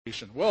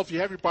Well, if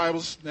you have your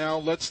Bibles now,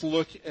 let's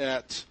look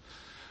at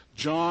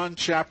John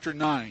chapter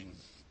 9.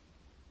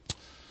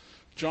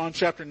 John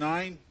chapter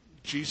 9,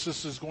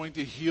 Jesus is going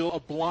to heal a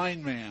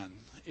blind man.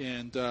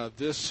 And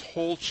this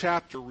whole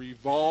chapter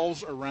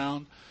revolves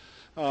around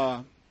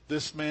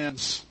this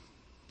man's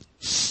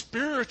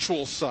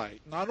spiritual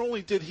sight. Not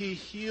only did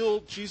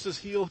Jesus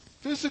heal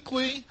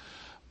physically,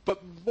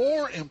 but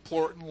more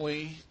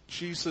importantly,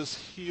 Jesus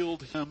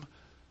healed him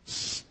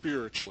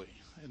spiritually.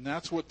 And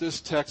that's what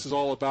this text is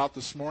all about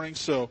this morning.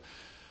 So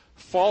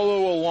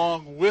follow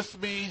along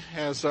with me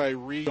as I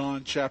read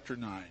John chapter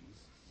 9.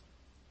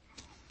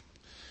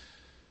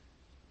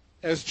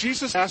 As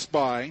Jesus passed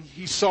by,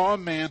 he saw a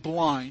man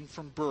blind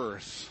from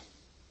birth.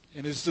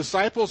 And his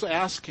disciples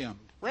asked him,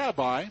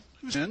 "Rabbi,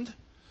 who sinned,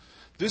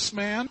 this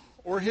man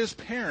or his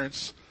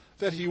parents,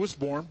 that he was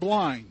born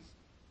blind?"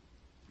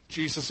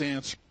 Jesus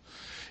answered,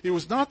 "It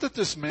was not that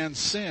this man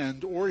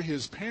sinned or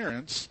his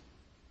parents,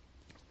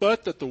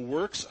 but that the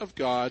works of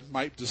God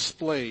might be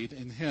displayed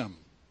in him.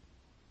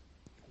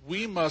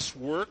 We must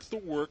work the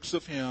works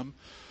of him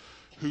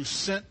who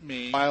sent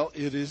me while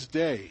it is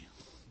day.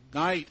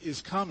 Night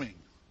is coming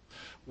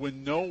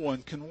when no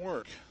one can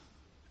work.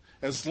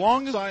 As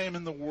long as I am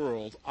in the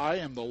world, I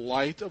am the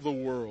light of the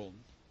world."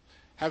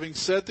 Having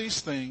said these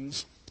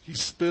things, he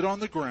spit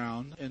on the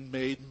ground and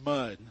made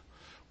mud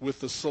with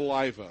the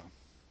saliva.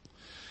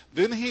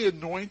 Then he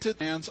anointed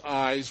the man's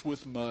eyes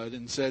with mud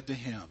and said to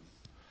him,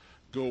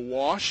 "Go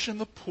wash in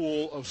the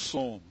pool of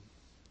Siloam,"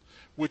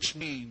 which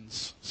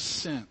means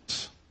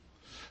sent.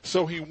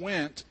 So he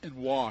went and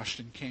washed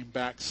and came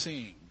back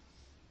seeing.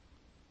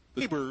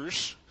 The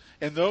neighbors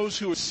and those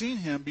who had seen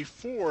him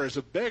before as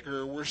a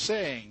beggar were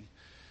saying,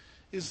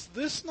 "Is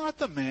this not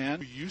the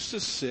man who used to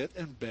sit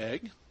and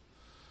beg?"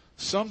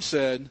 Some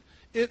said,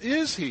 "It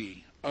is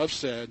he." Others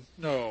said,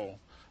 "No,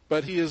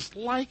 but he is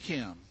like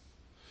him."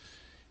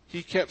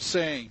 He kept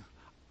saying,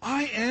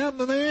 "I am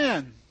the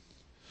man."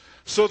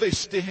 So they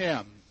said to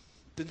him,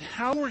 "Then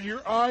how were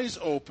your eyes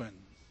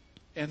open?"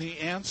 And he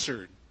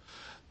answered,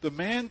 The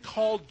man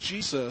called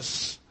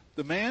Jesus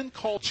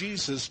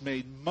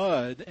made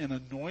mud and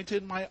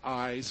anointed my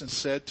eyes and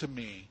said to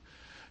me,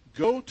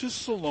 "Go to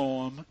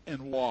Siloam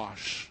and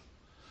wash."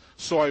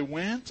 So I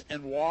went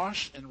and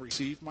washed and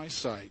received my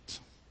sight.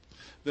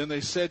 Then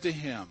they said to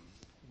him,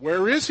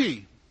 "Where is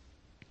he?"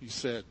 He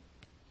said,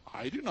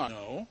 "I do not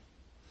know."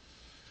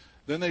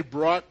 Then they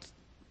brought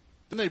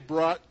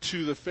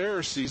to the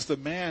Pharisees the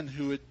man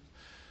who had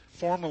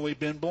formerly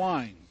been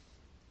blind.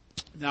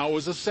 Now it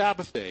was a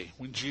Sabbath day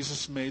when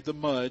Jesus made the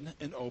mud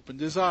and opened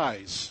his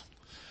eyes.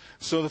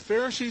 So the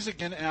Pharisees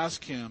again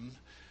asked him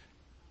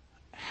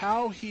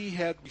how he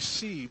had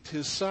received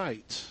his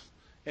sight.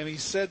 And he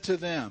said to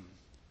them,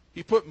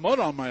 "He put mud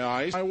on my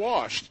eyes, I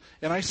washed,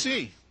 and I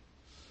see."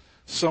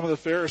 Some of the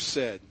Pharisees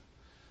said,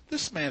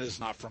 "This man is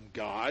not from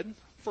God,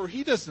 for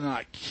he does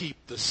not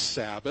keep the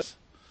Sabbath."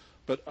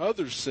 But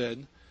others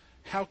said,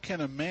 "How can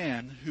a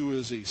man who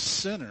is a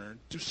sinner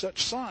do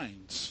such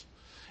signs?"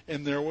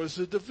 And there was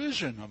a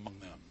division among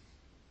them.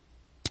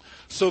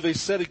 So they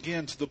said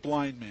again to the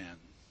blind man,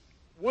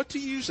 "What do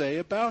you say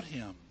about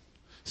him,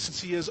 since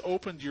he has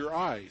opened your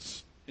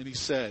eyes?" And he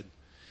said,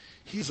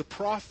 "He is a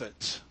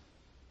prophet."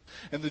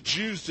 And the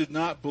Jews did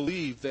not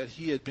believe that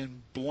he had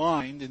been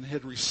blind and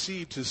had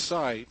received his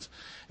sight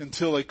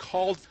until they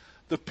called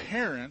the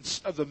parents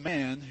of the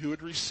man who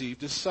had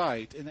received his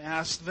sight and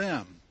asked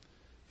them,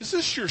 "Is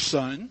this your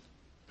son,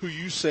 who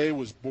you say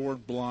was born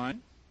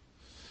blind?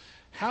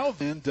 How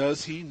then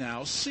does he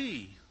now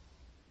see?"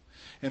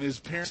 And his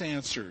parents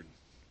answered,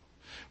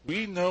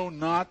 We know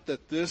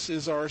that this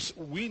is our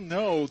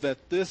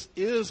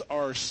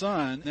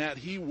son, that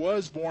he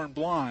was born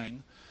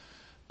blind.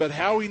 But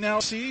how he now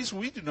sees,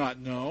 we do not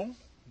know,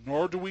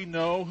 nor do we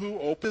know who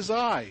opened his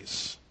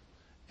eyes.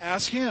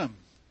 Ask him.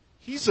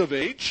 He's of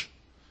age.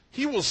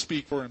 He will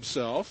speak for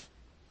himself."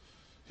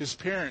 His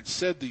parents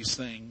said these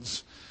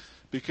things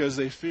because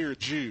they feared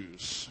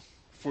Jews.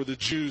 For the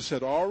Jews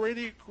had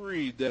already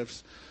agreed that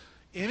if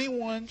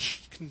anyone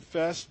should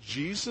confess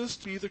Jesus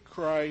to be the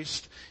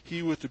Christ,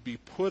 he was to be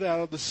put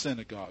out of the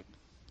synagogue.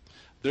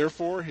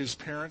 Therefore his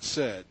parents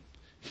said,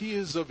 "He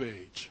is of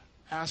age.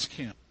 Ask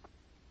him."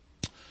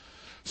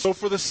 So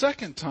for the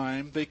second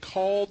time they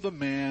called the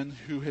man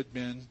who had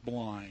been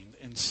blind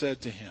and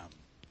said to him,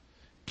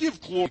 "Give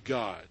glory to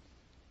God.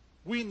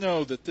 We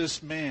know that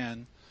this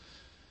man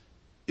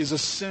is a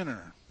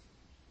sinner."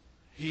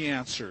 He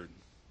answered,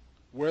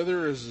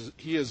 "Whether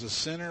he is a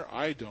sinner,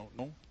 I don't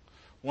know.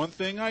 One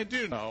thing I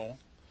do know,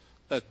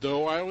 that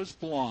though I was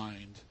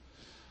blind,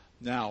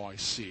 now I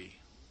see."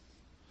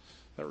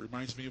 That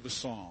reminds me of a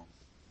song.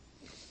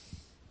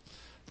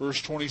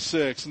 Verse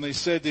 26, and they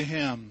said to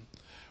him,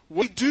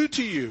 "What did he do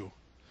to you?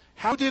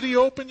 How did he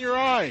open your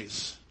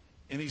eyes?"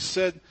 And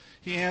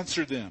he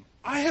answered them,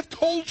 "I have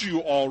told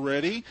you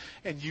already,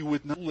 and you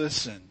would not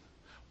listen.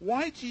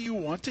 Why do you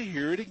want to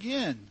hear it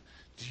again?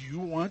 Do you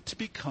want to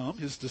become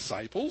his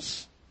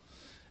disciples?"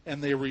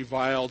 And they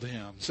reviled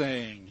him,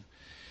 saying,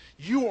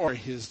 "You are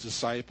his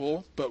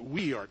disciple, but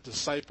we are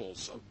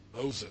disciples of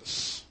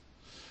Moses.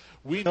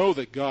 We know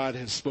that God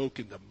has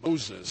spoken to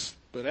Moses,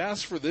 but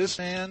as for this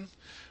man,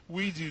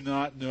 we do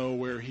not know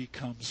where he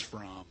comes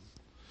from."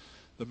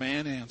 The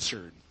man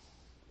answered,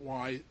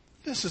 "Why,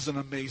 this is an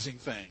amazing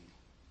thing.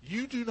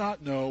 You do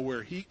not know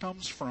where he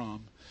comes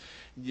from,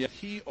 and yet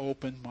he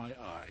opened my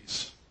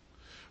eyes.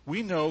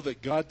 We know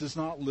that God does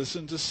not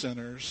listen to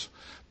sinners,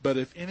 but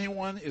if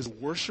anyone is a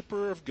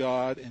worshiper of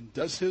God and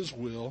does his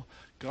will,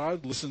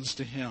 God listens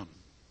to him.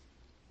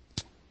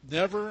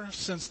 Never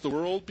since the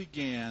world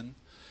began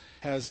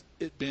has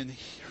it been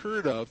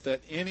heard of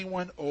that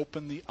anyone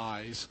opened the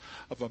eyes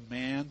of a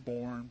man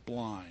born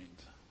blind.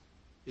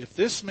 If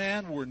this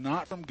man were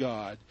not from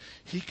God,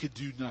 he could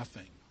do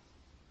nothing."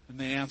 And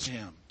they answered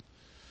him,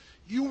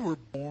 "You were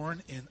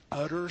born in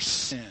utter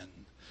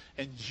sin,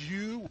 and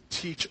you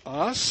teach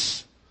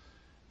us?"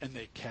 And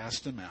they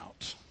cast him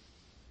out.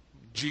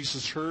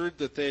 Jesus heard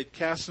that they had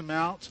cast him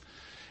out,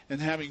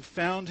 and having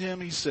found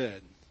him, he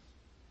said,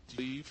 "Do you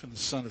believe in the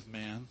Son of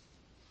Man?"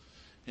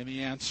 And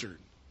he answered,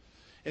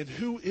 "And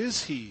who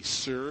is he,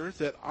 sir,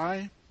 that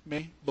I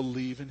may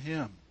believe in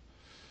him?"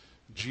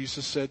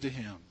 Jesus said to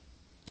him,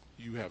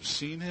 "You have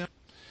seen him,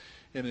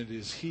 and it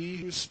is he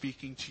who is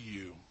speaking to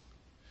you."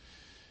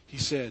 He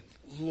said,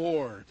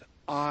 "Lord,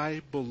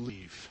 I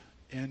believe,"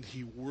 and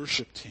he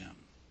worshipped him.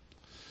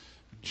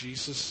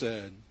 Jesus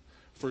said,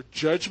 "For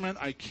judgment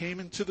I came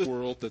into the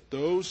world, that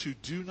those who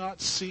do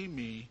not see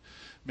me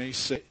may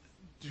say,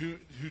 who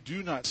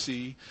do not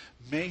see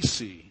may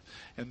see,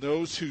 and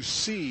those who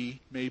see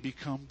may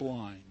become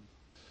blind."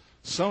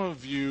 Some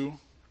of the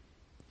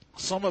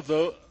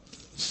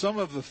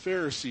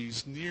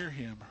Pharisees near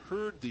him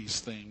heard these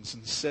things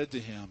and said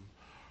to him,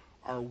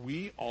 "Are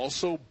we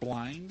also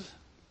blind?"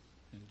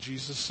 And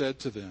Jesus said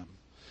to them,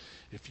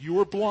 "If you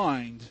were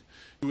blind,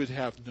 you would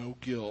have no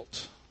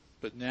guilt.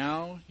 But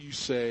now you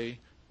say,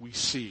 'We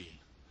see,'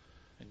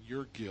 and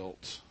your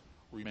guilt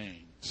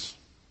remains."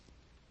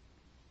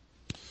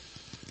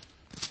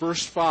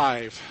 Verse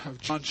 5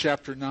 of John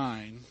chapter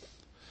 9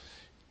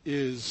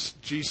 is,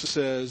 Jesus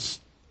says,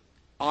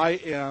 "I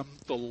am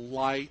the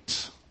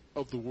light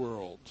of the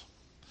world."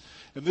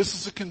 And this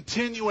is a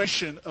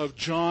continuation of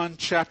John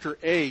chapter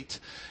 8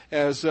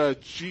 as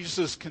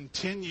Jesus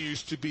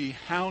continues to be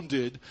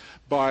hounded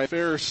by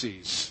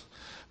Pharisees.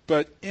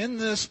 But in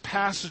this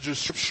passage of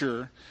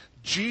Scripture,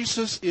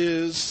 Jesus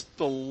is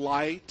the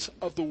light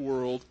of the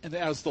world, and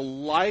as the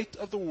light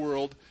of the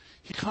world,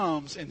 he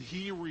comes and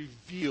he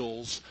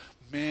reveals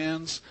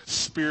man's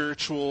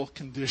spiritual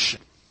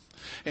condition.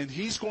 And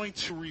he's going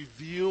to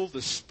reveal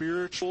the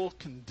spiritual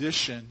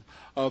condition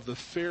of the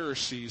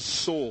Pharisees'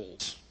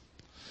 souls.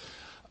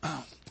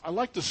 I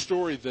like the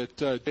story that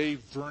Dave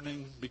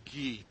Vernon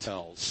McGee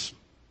tells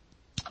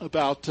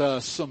about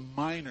some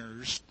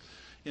miners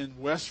in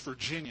West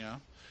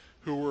Virginia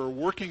who were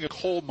working a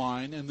coal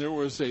mine, and there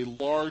was a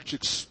large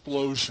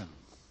explosion.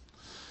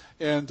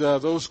 And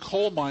those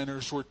coal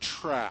miners were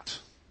trapped.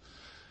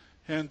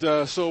 And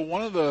so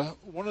one of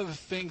the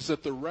things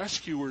that the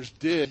rescuers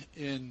did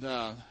in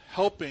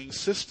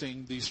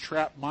assisting these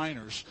trapped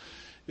miners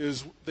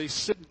is they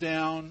set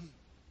down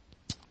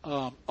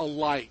a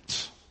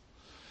light.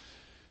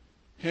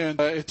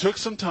 And it took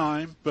some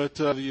time, but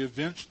the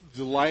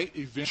light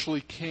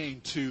eventually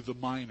came to the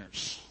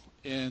miners.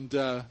 And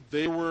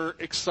they were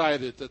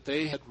excited that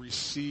they had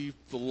received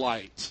the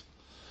light.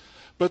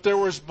 But there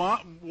was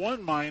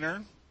one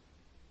miner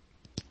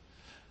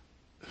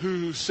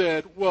who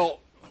said,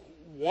 "Well,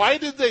 why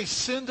did they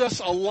send us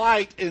a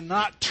light and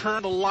not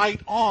turn the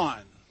light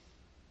on?"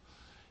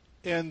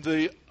 And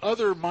the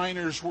other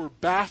miners were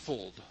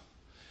baffled.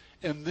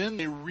 And then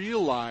they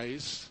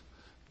realized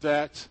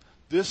that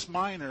this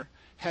miner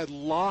had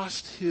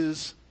lost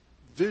his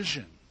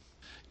vision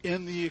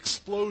in the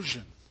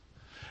explosion.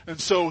 And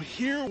so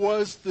here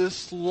was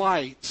this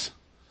light,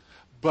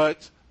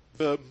 but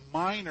the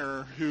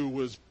miner who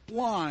was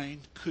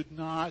blind could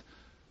not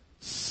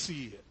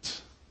see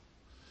it.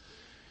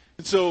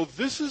 And so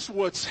this is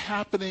what's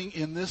happening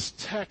in this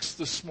text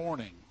this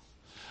morning.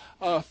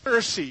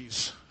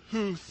 Pharisees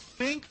who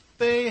think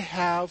they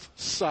have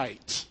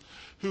sight,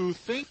 who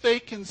think they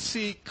can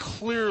see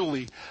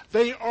clearly.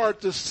 They are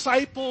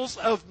disciples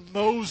of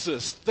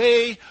Moses.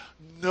 They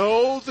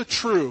know the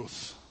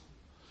truth.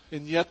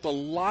 And yet the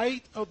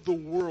light of the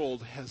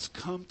world has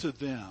come to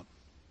them,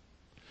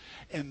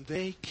 and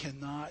they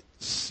cannot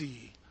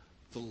see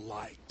the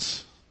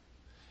light.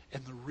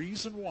 And the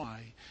reason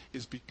why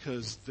is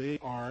because they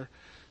are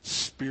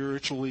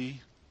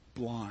spiritually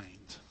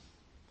blind.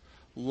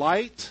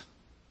 Light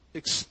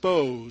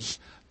exposed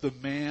the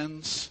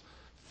man's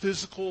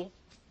physical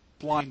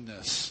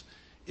blindness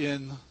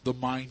in the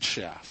mine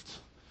shaft.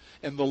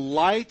 And the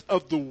light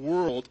of the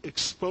world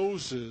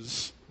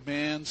exposes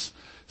man's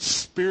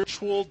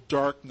spiritual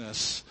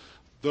darkness,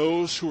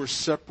 those who are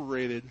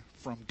separated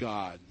from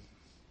God.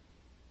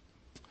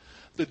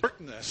 The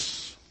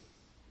darkness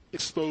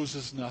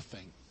exposes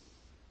nothing.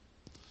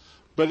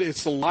 But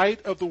it's the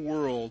light of the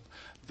world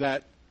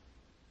that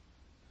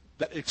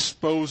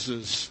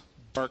exposes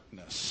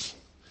darkness.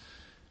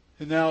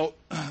 And now,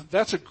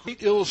 that's a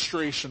great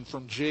illustration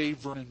from J.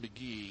 Vernon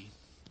McGee,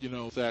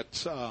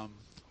 that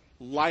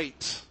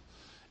light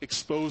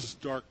exposes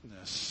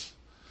darkness.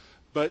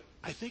 But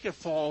I think it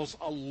falls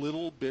a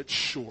little bit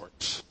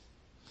short.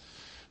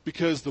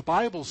 Because the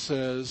Bible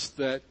says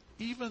that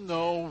even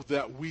though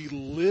that we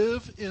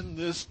live in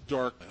this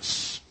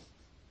darkness,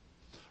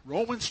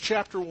 Romans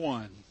chapter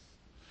 1,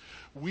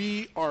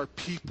 we are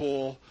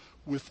people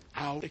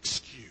without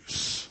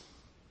excuse.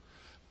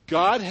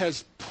 God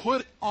has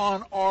put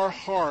on our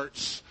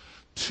hearts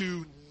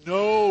to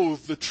know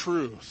the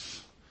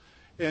truth.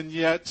 And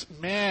yet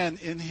man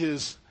in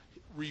his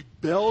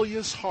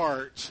rebellious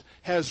heart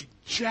has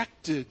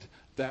rejected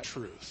that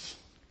truth.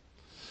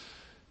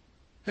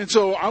 And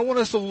so I want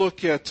us to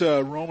look at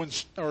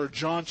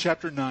John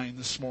chapter 9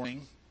 this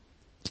morning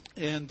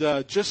and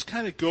just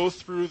kind of go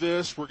through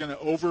this. We're going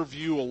to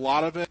overview a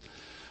lot of it.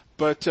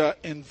 But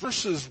in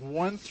verses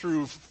 1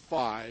 through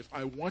 5,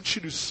 I want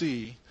you to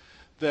see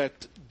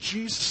that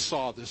Jesus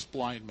saw this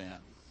blind man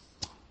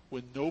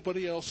when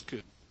nobody else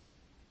could.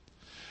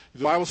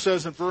 The Bible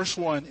says in verse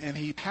 1, and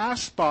he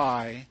passed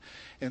by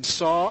and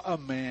saw a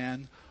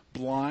man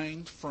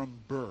blind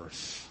from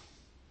birth.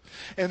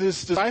 And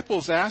his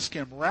disciples asked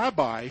him,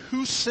 Rabbi,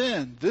 who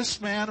sinned,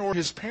 this man or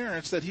his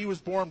parents, that he was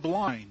born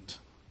blind?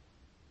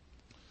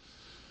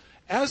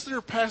 As they're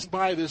passing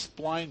by this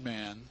blind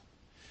man,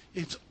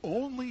 it's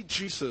only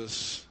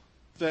Jesus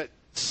that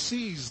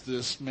sees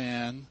this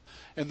man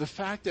and the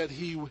fact that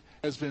he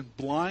has been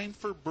blind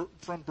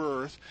from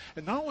birth.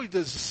 And not only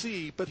does he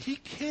see, but he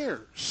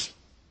cares.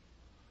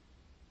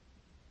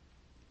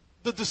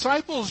 The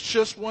disciples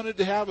just wanted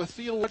to have a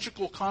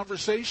theological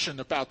conversation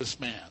about this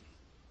man.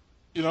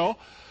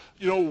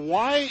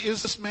 Why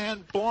is this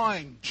man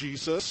blind,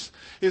 Jesus?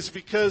 Is it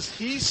because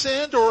he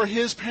sinned or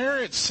his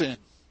parents sinned?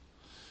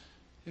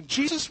 And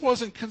Jesus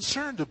wasn't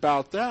concerned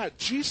about that.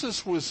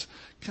 Jesus was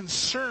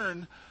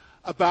concerned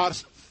about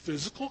his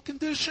physical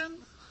condition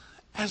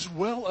as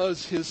well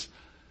as his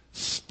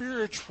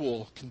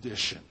spiritual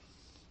condition.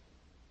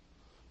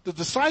 The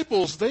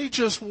disciples, they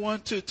just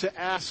wanted to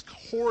ask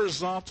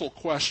horizontal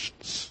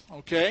questions,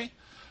 okay?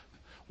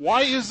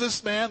 Why is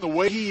this man the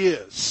way he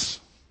is?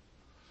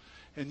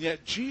 And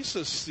yet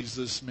Jesus sees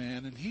this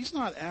man and he's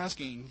not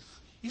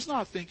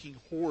thinking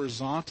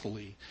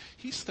horizontally.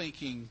 He's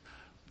thinking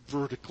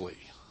vertically.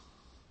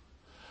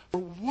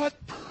 For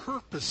what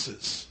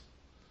purposes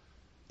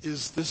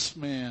is this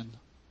man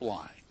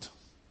blind?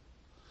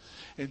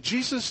 And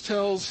Jesus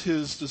tells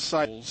his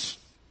disciples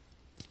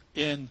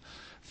in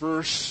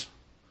verse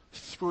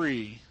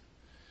 3,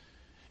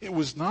 it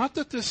was not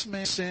that this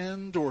man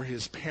sinned or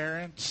his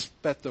parents,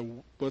 but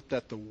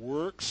that the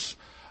works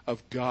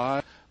of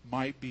God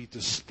might be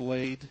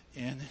displayed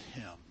in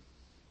him.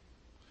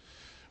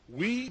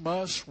 We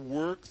must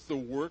work the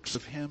works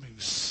of him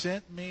who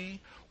sent me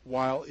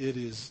while it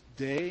is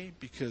day,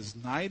 because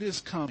night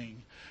is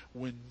coming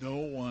when no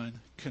one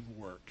can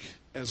work.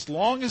 As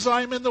long as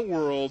I am in the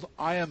world,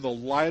 I am the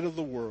light of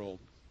the world.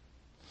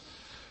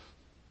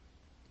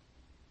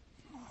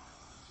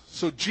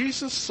 So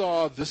Jesus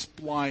saw this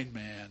blind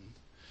man,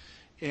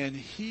 and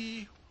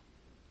he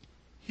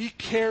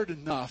cared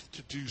enough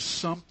to do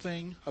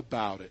something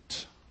about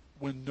it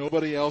when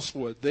nobody else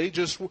would.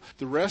 The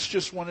rest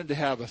just wanted to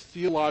have a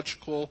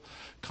theological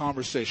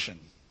conversation.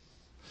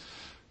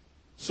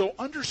 So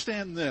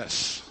understand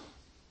this.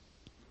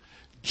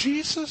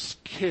 Jesus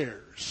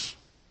cares.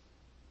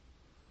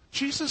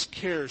 Jesus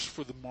cares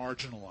for the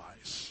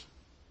marginalized.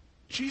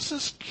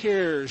 Jesus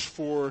cares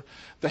for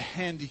the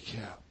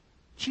handicapped.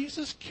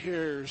 Jesus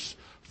cares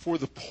for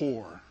the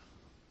poor,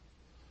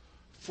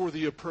 for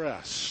the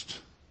oppressed,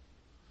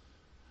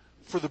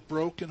 for the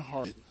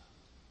brokenhearted.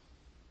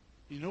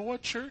 You know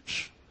what,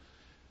 church?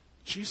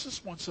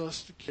 Jesus wants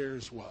us to care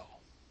as well.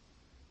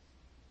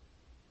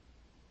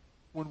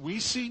 When we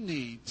see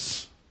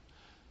needs,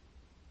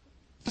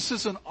 this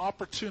is an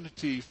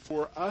opportunity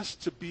for us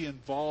to be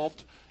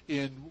involved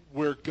in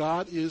where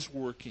God is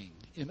working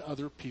in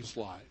other people's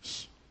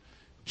lives.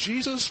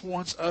 Jesus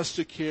wants us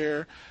to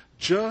care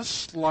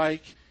just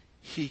like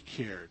he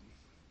cared.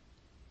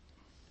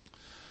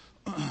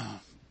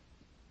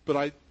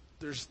 But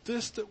there's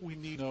this that we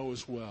need to know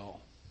as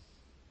well.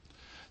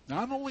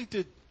 Not only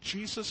did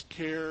Jesus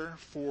care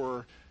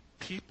for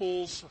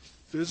people's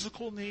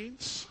physical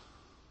needs,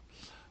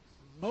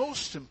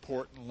 most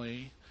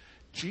importantly,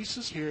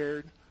 Jesus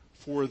cared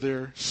for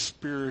their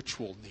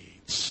spiritual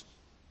needs.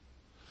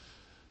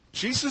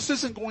 Jesus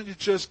isn't going to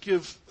just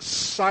give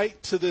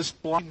sight to this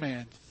blind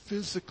man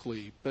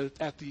physically, but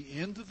at the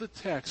end of the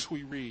text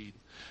we read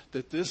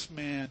that this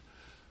man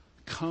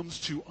comes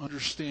to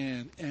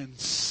understand and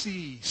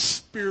see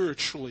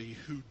spiritually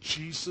who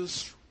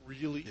Jesus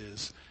really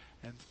is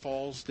and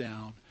falls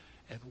down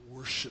and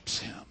worships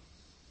him.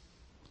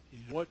 You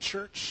know what,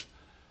 church?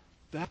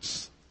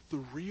 That's the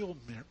real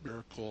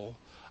miracle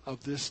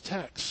of this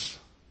text.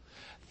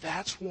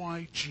 That's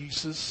why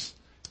Jesus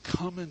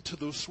come into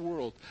this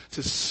world,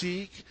 to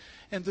seek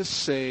and to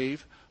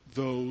save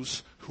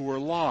those who are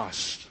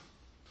lost.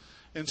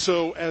 And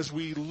so as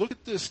we look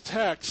at this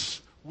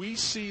text, we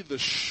see the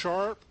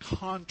sharp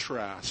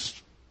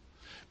contrast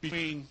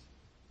between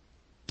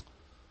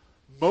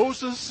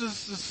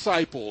Moses'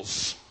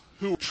 disciples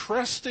who are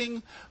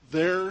trusting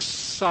their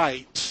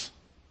sight,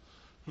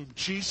 whom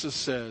Jesus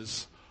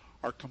says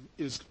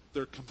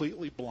they're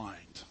completely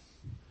blind.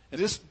 And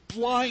this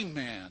blind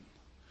man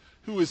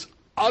who is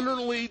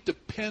utterly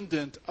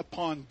dependent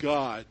upon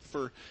God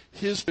for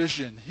his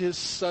vision, his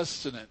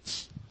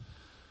sustenance,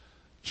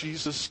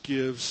 Jesus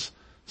gives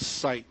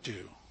sight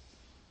to.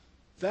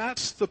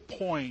 That's the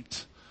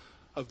point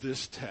of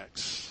this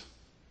text.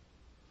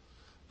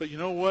 But you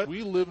know what?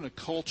 We live in a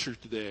culture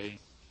today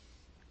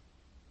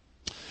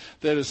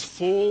that is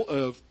full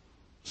of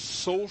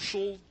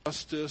social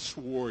justice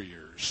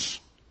warriors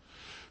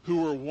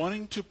who are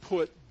wanting to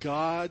put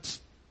God's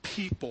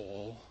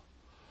people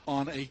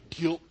on a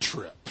guilt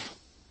trip.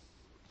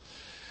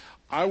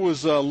 I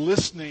was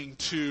listening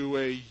to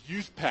a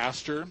youth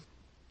pastor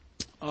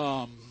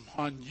on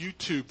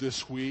YouTube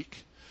this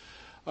week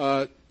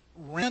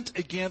rant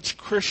against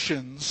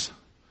Christians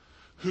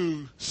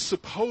who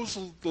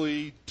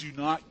supposedly do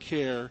not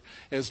care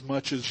as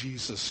much as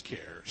Jesus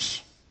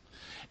cares.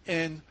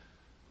 And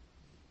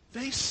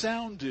they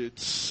sounded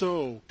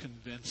so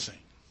convincing.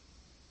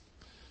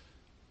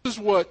 This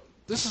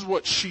is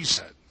what she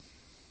said.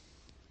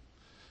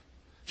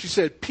 She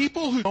said,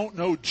 people who don't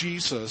know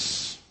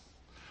Jesus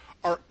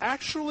are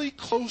actually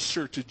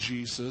closer to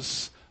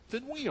Jesus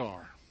than we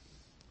are.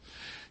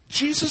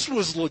 Jesus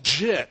was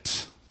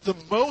legit, the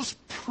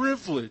most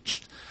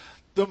privileged,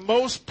 the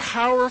most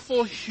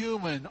powerful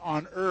human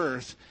on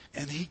earth,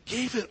 and he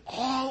gave it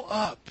all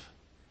up.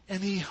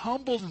 And he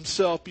humbled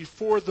himself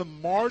before the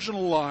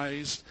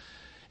marginalized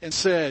and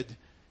said,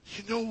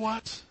 you know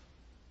what?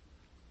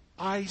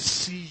 I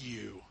see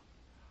you.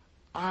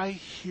 I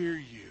hear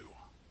you.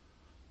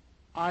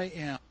 I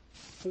am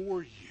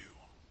for you.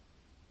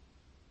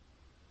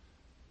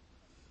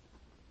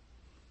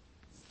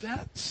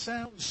 That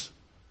sounds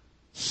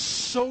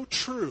so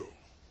true.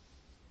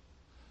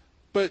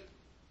 But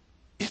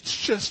it's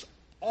just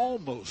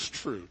almost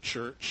true,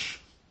 church.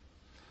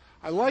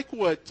 I like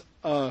what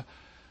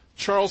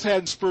Charles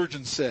Haddon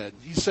Spurgeon said.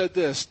 He said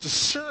this: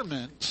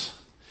 discernment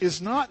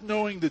is not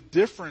knowing the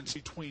difference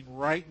between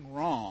right and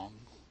wrong.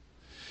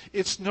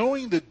 It's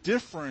knowing the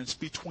difference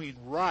between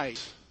right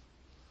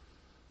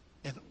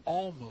and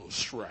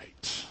almost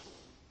right.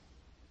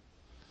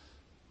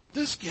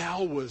 This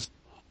gal was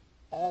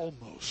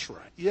almost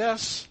right.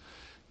 Yes,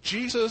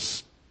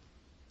 Jesus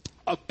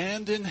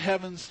abandoned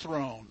heaven's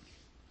throne.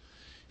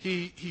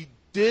 He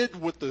did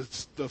what the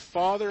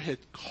Father had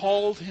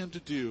called him to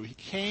do. He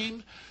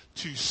came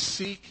to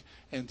seek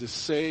and to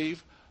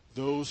save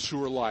those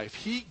who are alive.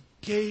 He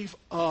gave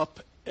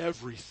up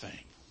everything.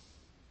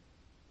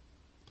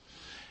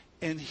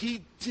 And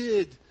he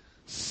did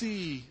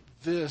see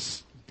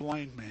this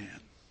blind man.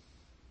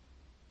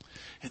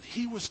 And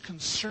he was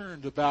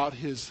concerned about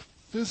his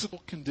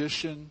physical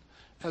condition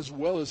as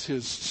well as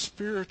his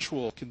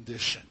spiritual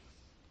condition.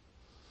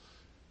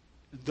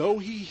 And though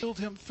he healed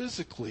him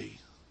physically,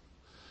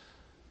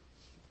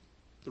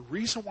 the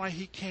reason why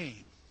he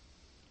came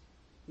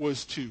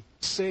was to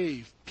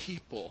save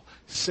people,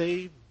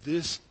 save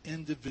this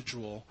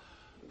individual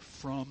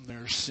from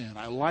their sin.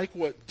 I like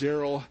what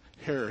Darrell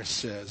Harris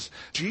says.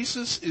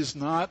 Jesus is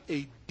not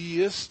a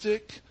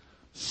deistic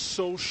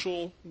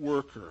social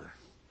worker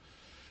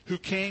who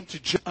came to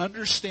just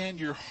understand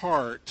your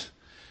heart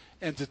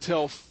and to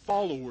tell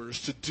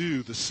followers to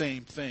do the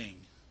same thing.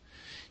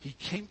 He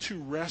came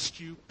to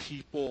rescue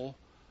people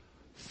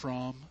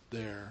from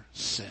their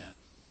sin.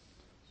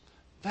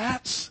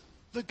 That's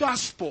the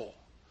gospel.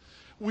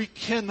 We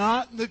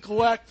cannot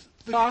neglect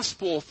the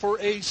gospel for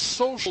a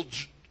social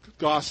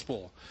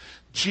gospel.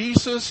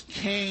 Jesus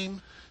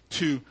came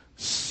to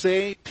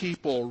save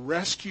people,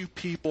 rescue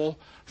people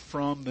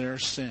from their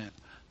sin.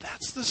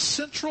 That's the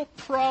central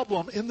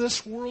problem in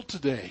this world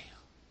today.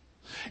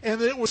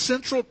 And it was a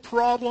central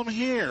problem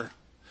here.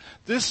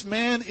 This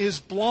man is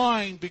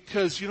blind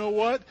because, you know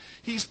what?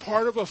 He's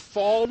part of a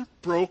fallen,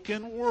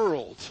 broken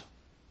world.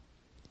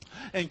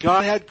 And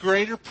God had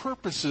greater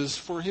purposes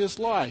for his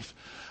life.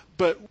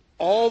 But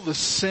all the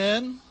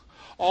sin,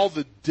 all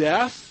the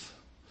death,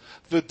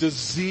 the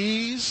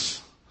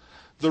disease,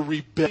 the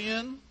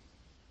rebellion,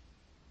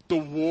 the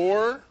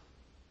war,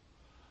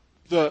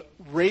 the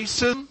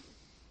racism,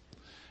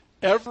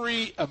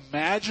 every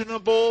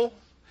imaginable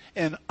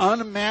and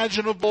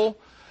unimaginable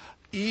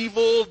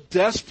evil,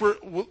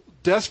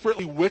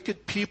 desperately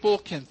wicked people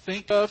can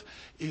think of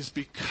is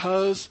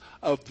because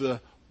of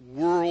the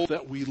world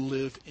that we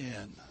live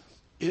in.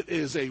 It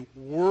is a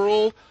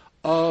world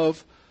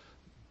of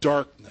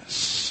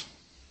darkness.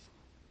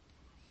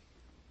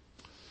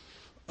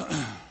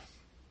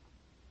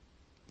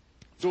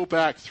 Go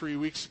back 3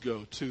 weeks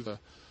ago to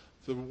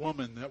the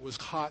woman that was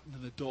caught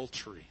in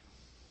adultery.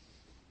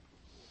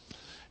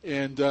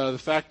 And the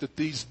fact that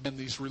these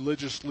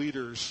religious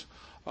leaders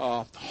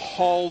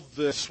hauled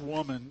this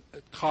woman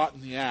caught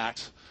in the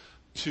act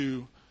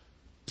to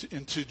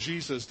into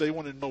Jesus. They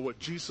wanted to know what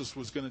Jesus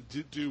was going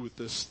to do with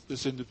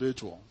this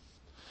individual.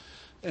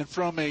 And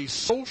from a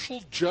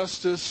social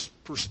justice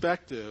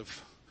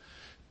perspective,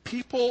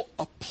 people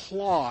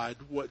applaud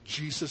what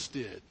Jesus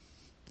did.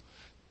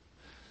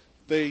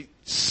 They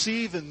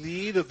see the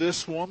need of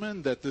this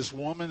woman, that this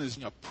woman is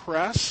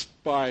oppressed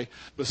by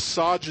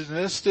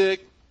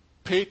misogynistic,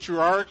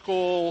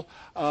 patriarchal,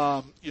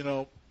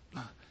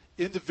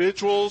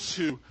 individuals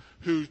who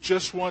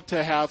just want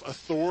to have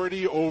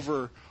authority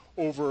over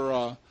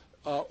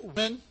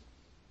women.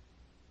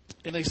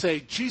 And they say,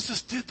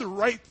 Jesus did the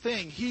right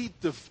thing. He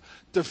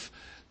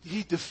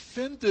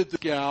defended the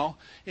gal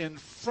in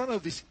front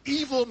of these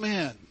evil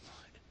men.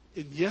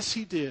 And yes,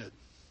 he did.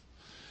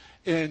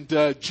 And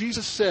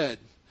Jesus said,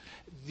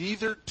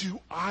 neither do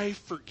I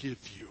forgive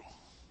you.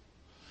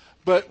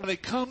 But when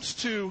it comes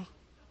to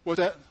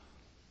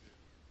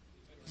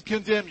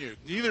condemn you.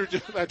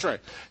 That's right.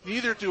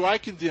 Neither do I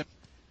condemn.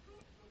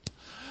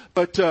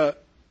 But,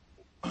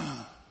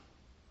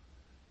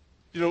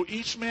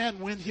 each man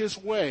went his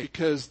way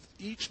because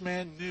each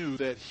man knew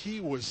that he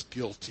was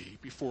guilty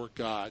before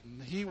God.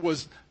 And he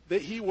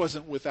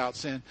wasn't without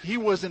sin. He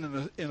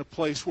wasn't in a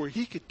place where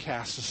he could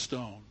cast a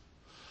stone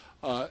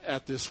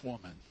at this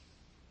woman.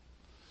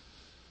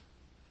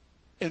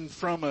 And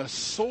from a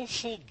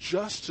social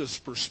justice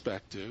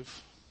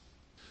perspective,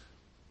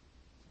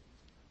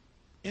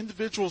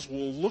 individuals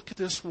will look at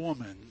this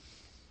woman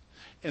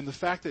and the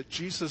fact that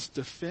Jesus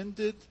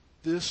defended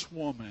this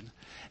woman,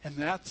 and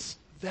that's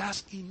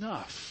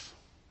enough.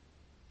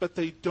 But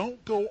they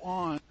don't go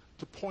on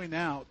to point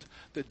out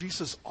that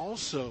Jesus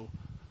also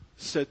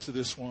said to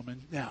this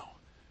woman, now,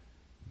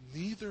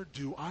 neither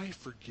do I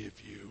forgive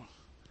you,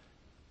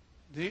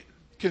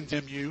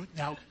 condemn you.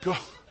 Now go.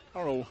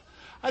 I don't know.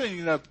 I didn't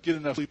even get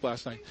enough sleep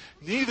last night.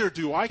 Neither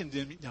do I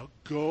condemn you. Now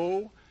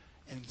go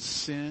and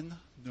sin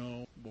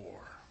no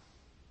more.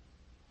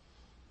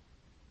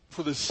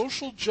 For the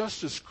social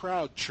justice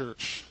crowd,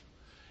 church,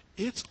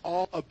 it's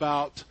all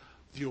about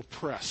the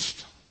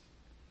oppressed.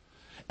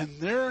 And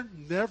they're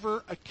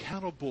never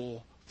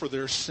accountable for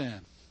their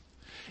sin.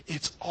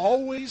 It's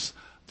always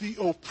the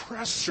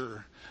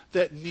oppressor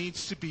that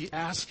needs to be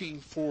asking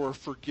for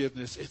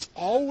forgiveness. It's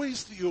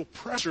always the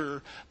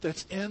oppressor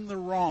that's in the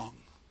wrong.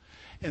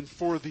 And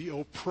for the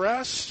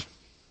oppressed,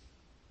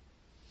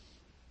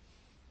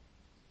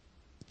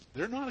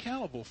 they're not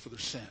accountable for their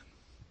sin.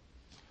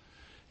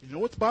 You know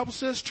what the Bible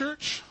says,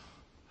 church?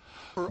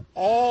 For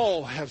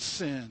all have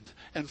sinned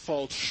and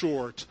fall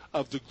short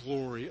of the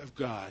glory of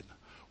God.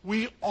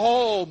 We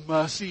all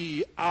must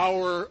see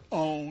our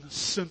own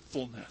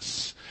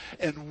sinfulness.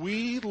 And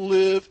we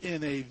live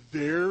in a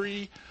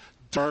very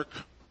dark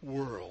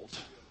world.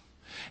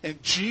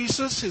 And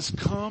Jesus has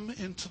come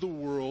into the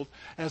world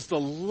as the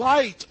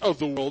light of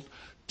the world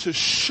to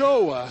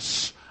show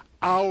us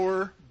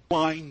our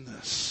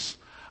blindness,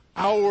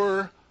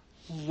 our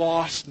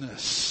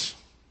lostness.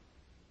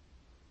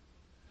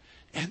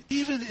 And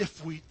even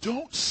if we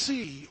don't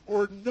see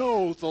or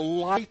know the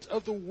light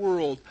of the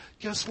world,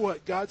 guess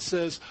what? God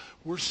says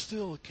we're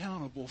still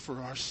accountable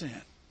for our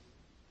sin.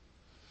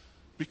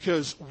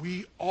 Because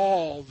we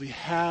all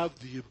have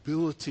the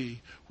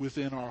ability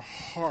within our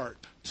heart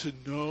to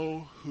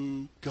know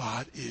who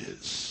God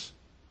is.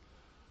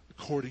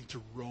 According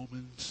to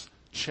Romans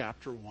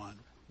chapter 1,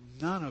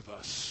 none of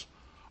us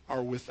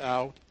are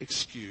without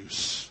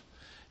excuse.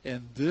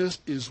 And this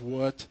is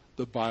what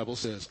the Bible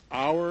says.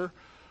 Our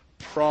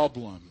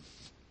problem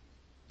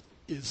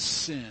is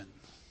sin.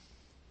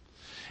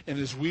 And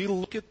as we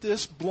look at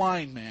this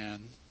blind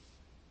man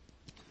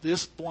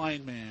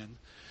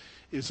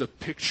is a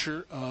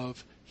picture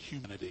of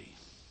humanity.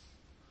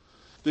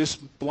 This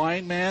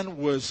blind man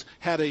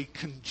had a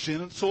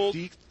congenital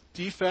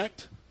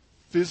defect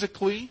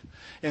physically,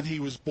 and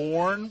he was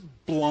born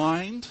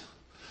blind.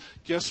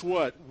 Guess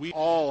what? We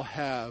all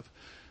have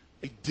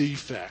a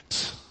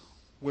defect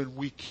when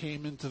we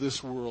came into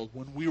this world,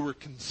 when we were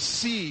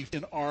conceived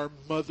in our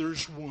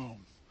mother's womb.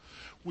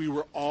 We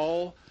were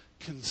all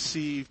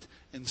conceived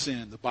in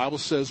sin. The Bible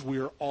says we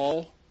are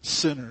all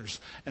sinners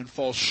and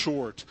fall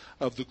short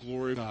of the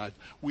glory of God.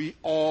 We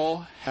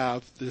all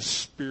have this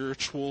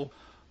spiritual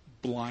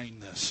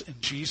blindness, and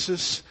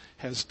Jesus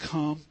has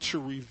come to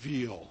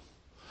reveal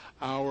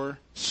our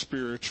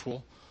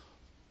spiritual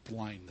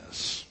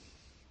blindness.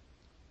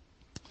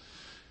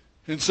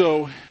 And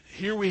so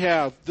here we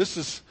have, this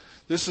is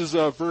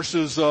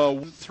verses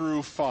 1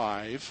 through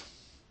 5.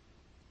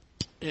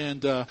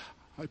 And I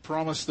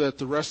promise that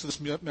the rest of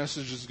this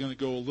message is going to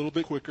go a little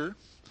bit quicker.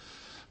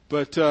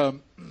 But so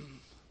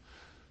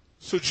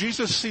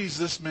Jesus sees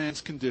this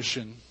man's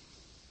condition.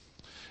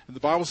 And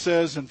the Bible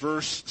says in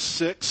verse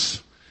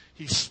 6,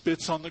 he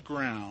spits on the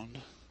ground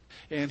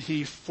and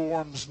he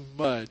forms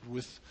mud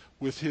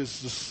with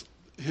his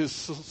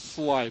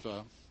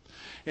saliva.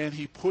 And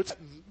he puts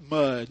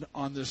mud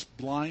on this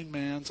blind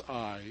man's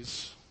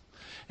eyes.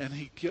 And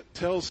he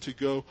tells to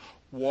go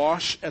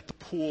wash at the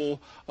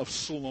pool of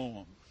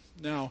Siloam.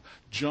 Now,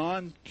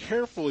 John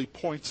carefully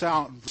points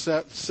out in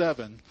verse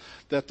 7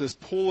 that this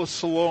pool of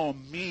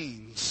Siloam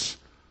means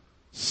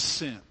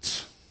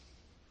sent.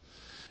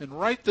 And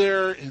right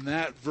there in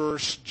that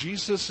verse,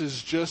 Jesus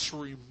is just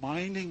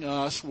reminding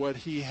us what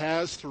he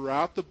has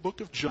throughout the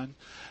book of John,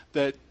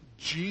 that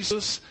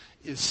Jesus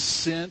is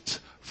sent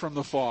from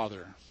the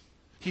Father.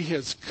 He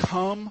has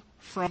come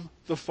from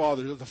the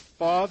Father. The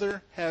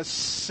Father has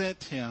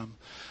sent him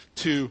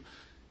to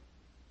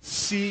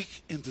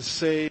seek and to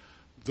save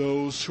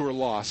those who are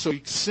lost. So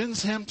he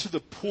sends him to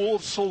the pool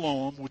of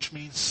Siloam, which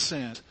means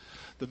sent.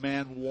 The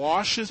man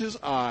washes his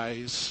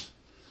eyes,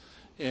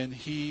 and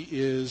he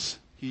has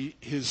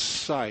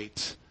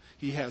sight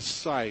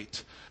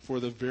for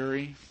the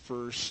very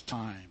first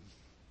time.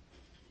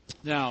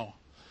 Now,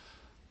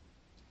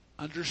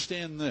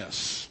 understand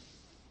this.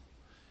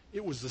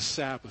 It was the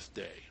Sabbath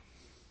day.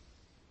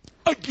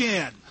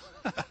 Again,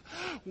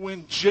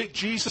 when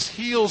Jesus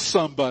heals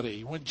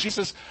somebody, when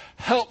Jesus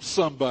helps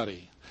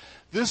somebody,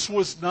 this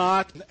was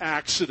not an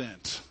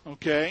accident,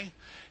 okay?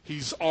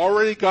 He's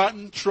already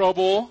gotten in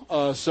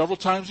trouble several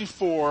times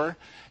before,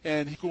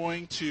 and he's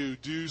going to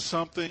do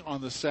something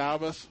on the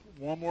Sabbath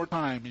one more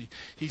time.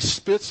 He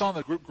spits on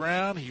the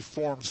ground. He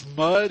forms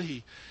mud.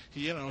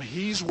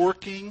 He's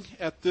working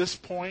at this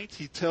point.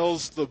 He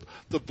tells the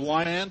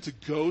blind man to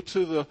go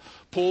to the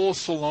pool of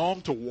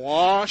Siloam to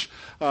wash.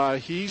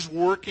 He's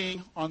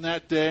working on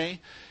that day,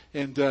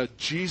 and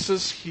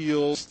Jesus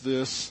heals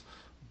this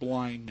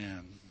blind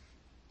man.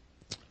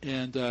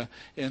 And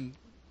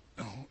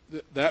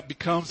that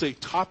becomes a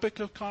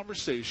topic of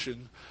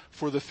conversation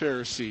for the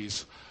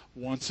Pharisees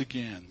once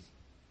again.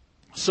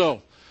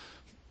 So,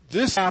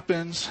 this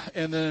happens,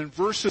 and then in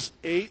verses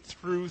 8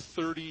 through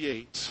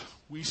 38,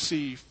 we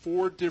see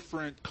 4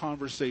 different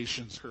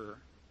conversations here.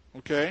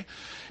 Okay?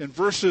 In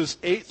verses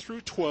 8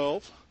 through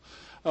 12,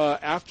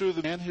 after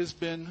the man has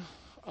been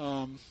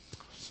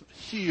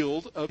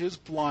healed of his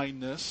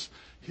blindness,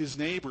 his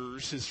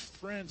neighbors, his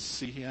friends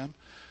see him,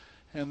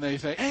 and they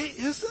say, hey,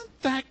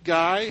 isn't that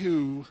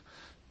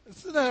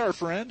our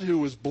friend who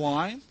was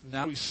blind?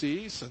 Now he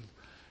sees,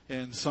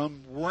 and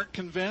some weren't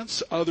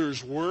convinced,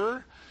 others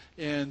were,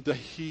 and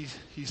he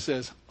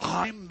says,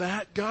 I'm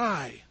that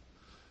guy.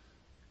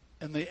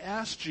 And they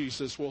ask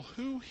Jesus, well,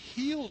 who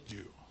healed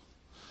you?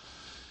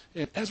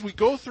 And as we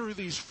go through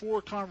these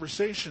 4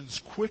 conversations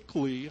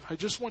quickly, I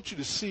just want you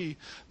to see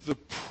the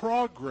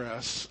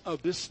progress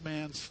of this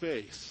man's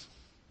faith.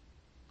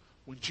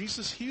 When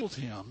Jesus healed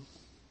him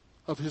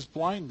of his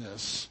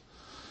blindness,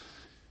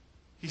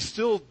 he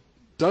still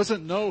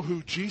doesn't know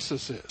who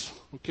Jesus is,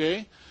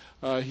 okay?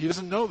 He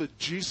doesn't know that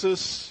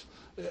Jesus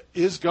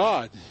is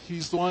God.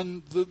 He's the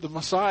one, the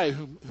Messiah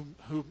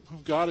whom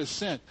God has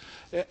sent.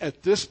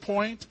 At this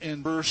point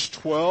in verse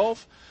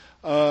 12,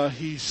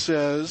 he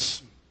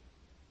says,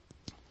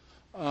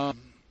 no,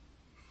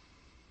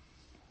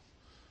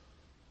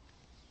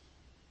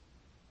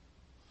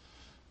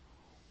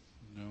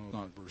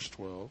 not verse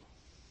 12.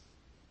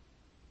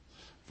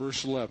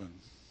 Verse 11.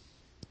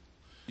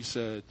 He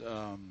said,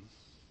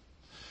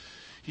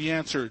 he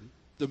answered,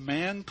 the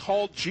man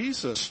called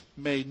Jesus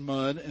made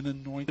mud and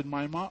anointed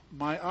my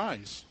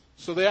eyes.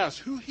 So they asked,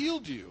 who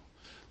healed you?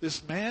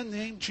 This man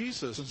named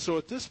Jesus. And so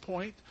at this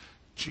point,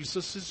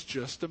 Jesus is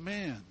just a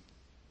man.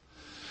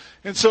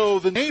 And so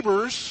the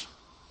neighbors,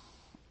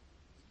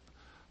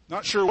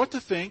 not sure what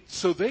to think,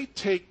 so they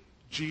take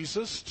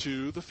Jesus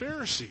to the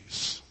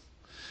Pharisees.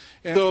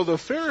 And so the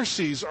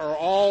Pharisees are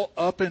all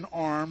up in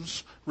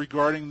arms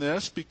regarding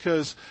this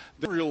because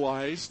they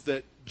realize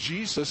that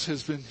Jesus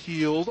has been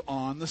healed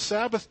on the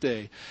Sabbath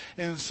day.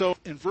 And so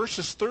in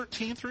verses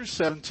 13 through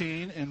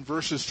 17 and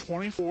verses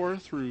 24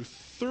 through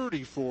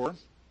 34,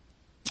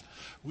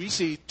 we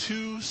see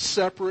 2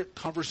 separate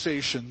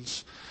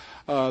conversations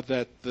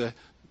that the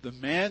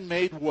man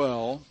made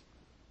well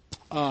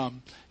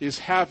is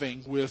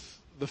having with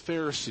the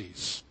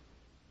Pharisees.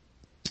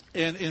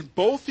 And in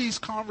both these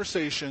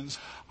conversations,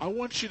 I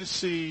want you to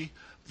see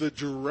the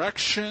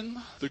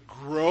direction, the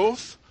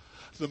growth,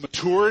 the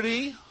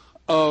maturity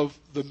of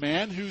the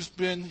man who's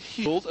been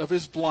healed of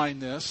his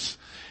blindness,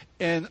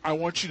 and I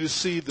want you to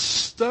see the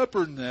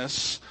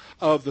stubbornness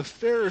of the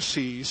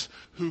Pharisees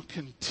who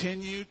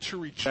continue to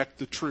reject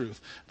the truth.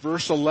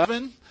 Verse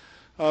 11,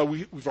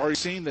 we've already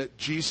seen that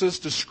Jesus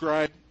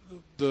described,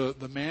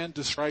 the man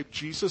described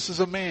Jesus as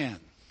a man.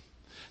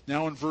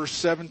 Now in verse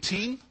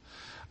 17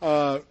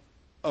 of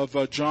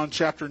John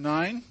chapter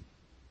 9,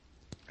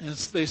 and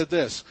they said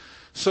this,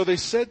 so they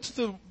said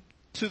to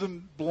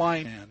the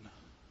blind man,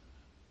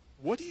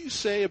 what do you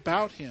say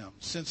about him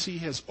since he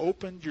has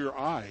opened your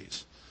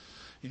eyes?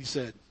 And he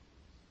said,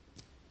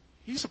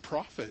 he's a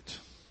prophet.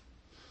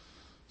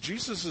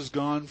 Jesus has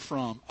gone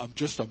from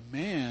just a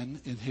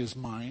man in his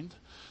mind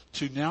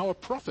to now a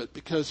prophet,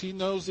 because he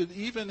knows that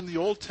even in the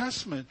Old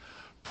Testament,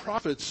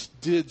 prophets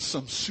did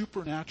some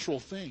supernatural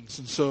things.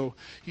 And so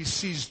he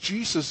sees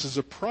Jesus as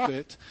a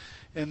prophet.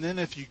 And then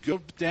if you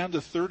go down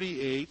to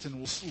 38, and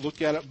we'll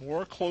look at it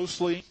more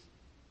closely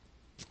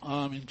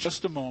in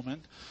just a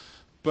moment,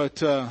 but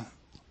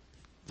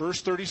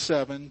verse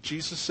 37,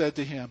 Jesus said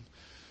to him,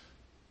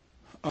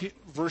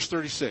 verse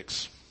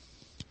 36,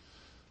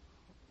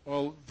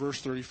 well,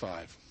 verse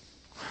 35.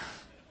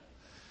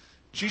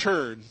 Jesus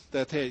heard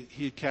that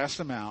he had cast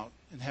him out,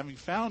 and having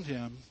found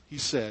him, he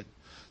said,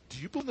 "Do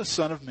you believe in the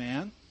Son of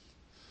Man?"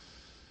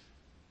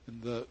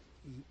 And the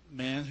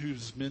man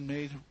who's been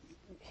made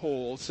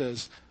whole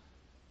says,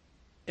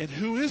 "And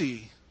who is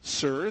he,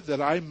 sir,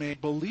 that I may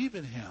believe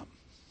in him?"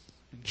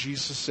 And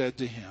Jesus said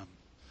to him,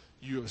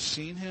 "You have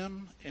seen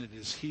him, and it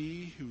is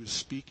he who is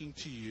speaking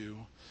to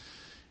you."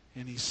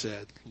 And he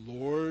said,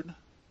 "Lord,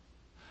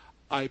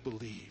 I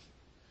believe."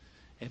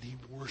 And he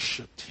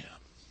worshiped him.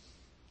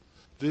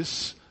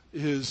 This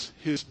is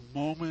his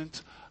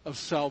moment of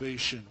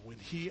salvation, when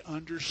he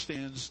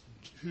understands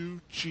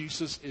who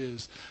Jesus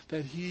is,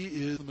 that he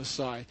is the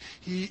Messiah.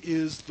 He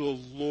is the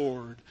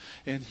Lord,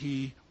 and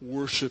he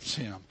worships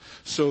him.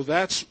 So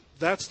that's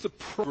the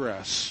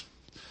progress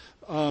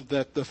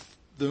that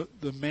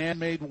the man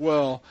made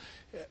well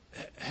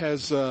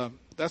has.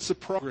 That's the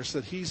progress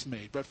that he's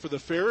made. But for the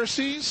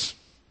Pharisees,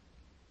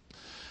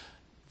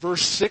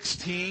 verse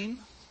 16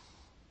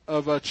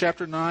 of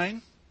chapter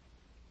 9,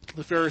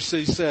 the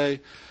Pharisees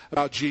say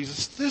about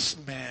Jesus, "This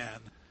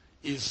man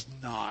is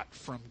not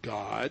from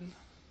God."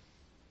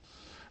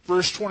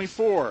 Verse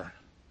 24,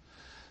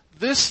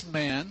 "This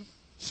man,"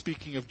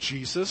 speaking of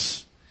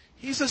Jesus,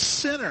 "he's a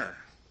sinner.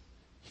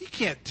 He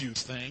can't do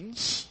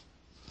things."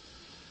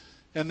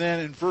 And then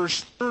in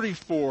verse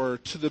 34,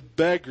 to the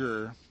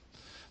beggar,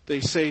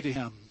 they say to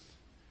him,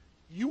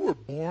 "You were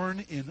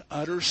born in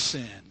utter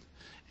sin,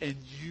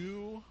 and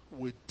you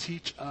would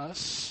teach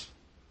us?"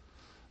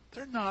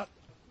 They're not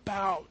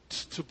about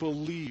to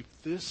believe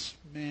this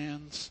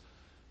man's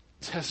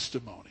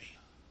testimony.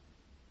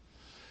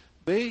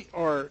 They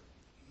are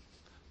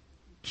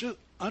just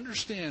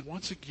understand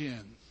once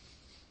again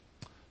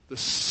the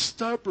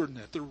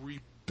stubbornness, the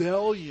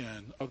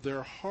rebellion of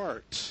their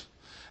heart,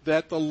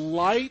 that the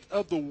light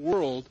of the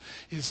world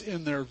is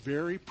in their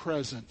very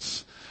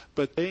presence,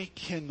 but they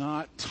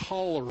cannot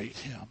tolerate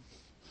him.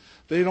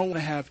 They don't want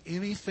to have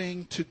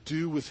anything to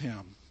do with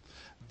him.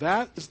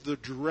 That is the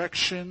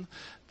direction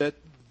that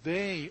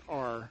they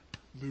are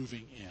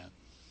moving in.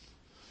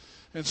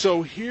 And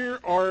so here's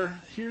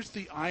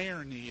the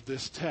irony of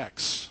this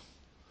text.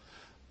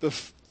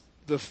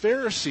 The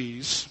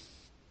Pharisees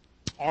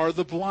are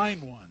the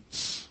blind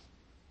ones,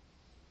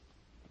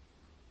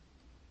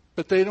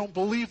 but they don't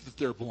believe that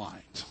they're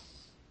blind.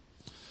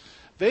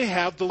 They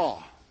have the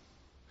law.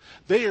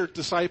 They are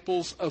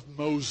disciples of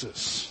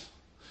Moses,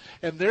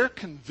 and they're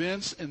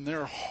convinced in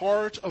their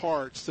heart of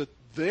hearts that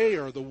they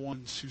are the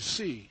ones who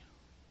see.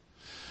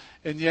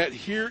 And yet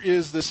here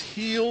is this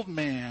healed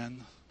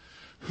man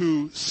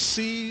who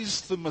sees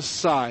the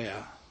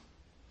Messiah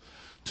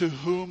to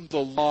whom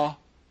the law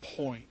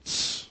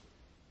points.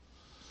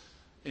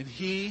 And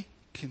he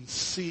can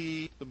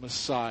see the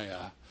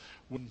Messiah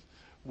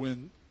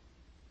when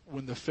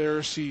the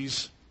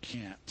Pharisees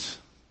can't.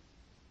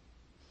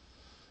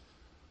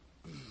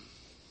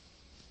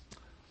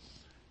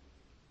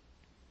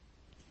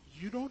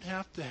 You don't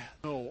have to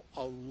know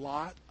a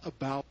lot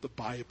about the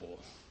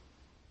Bible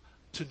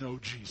to know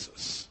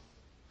Jesus,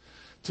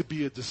 to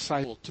be a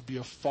disciple, to be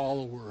a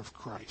follower of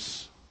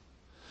Christ.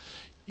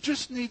 You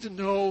just need to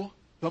know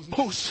the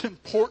most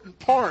important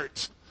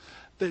part,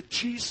 that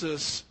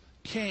Jesus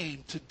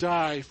came to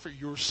die for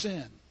your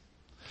sin,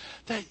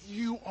 that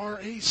you are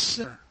a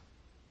sinner,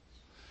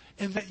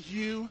 and that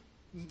you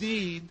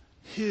need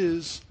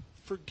his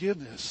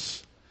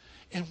forgiveness.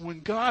 And when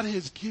God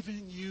has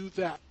given you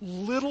that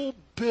little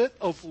bit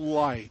of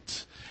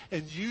light,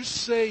 and you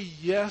say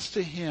yes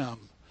to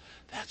him,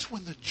 that's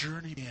when the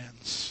journey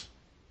ends.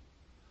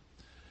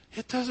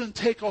 It doesn't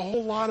take a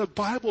whole lot of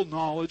Bible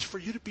knowledge for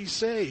you to be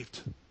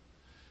saved.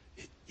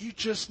 You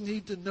just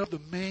need to know the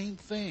main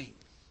thing.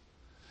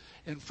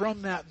 And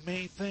from that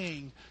main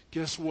thing,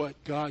 guess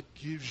what? God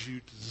gives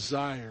you the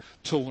desire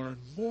to learn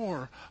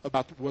more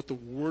about what the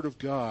Word of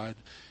God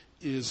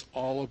is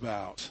all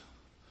about.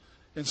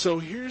 And so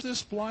here's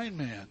this blind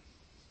man.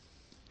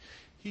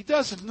 He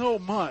doesn't know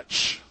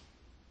much,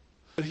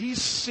 but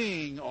he's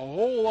seeing a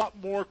whole lot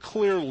more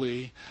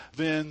clearly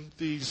than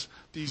these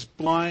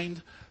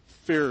blind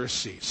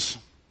Pharisees.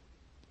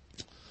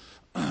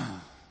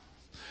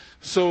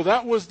 So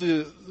that was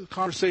the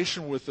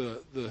conversation with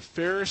the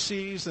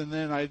Pharisees, and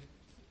then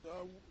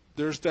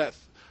there's that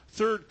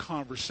third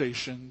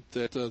conversation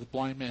that the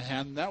blind man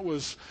had, and that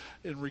was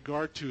in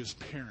regard to his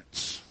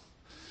parents.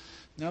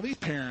 Now these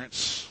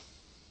parents,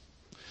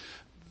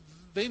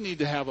 they need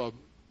to have a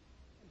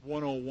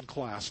 101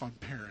 class on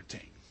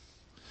parenting,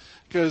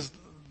 because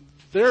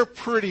they're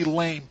pretty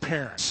lame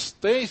parents.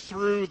 They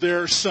threw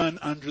their son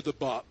under the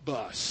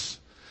bus.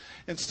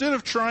 Instead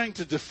of trying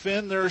to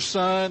defend their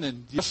son,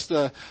 and yes,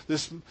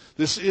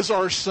 this is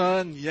our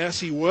son. Yes,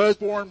 he was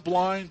born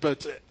blind,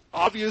 but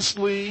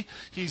obviously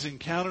he's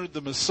encountered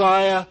the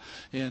Messiah,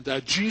 and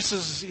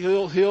Jesus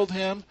healed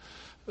him.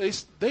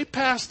 They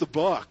passed the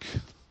buck.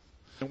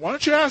 And why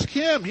don't you ask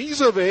him? He's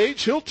of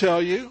age. He'll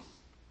tell you.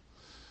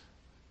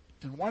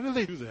 And why do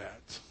they do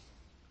that?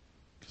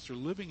 Because they're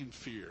living in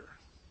fear.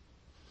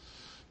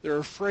 They're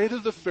afraid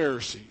of the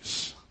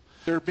Pharisees.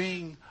 They're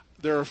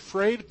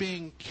afraid of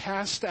being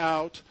cast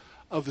out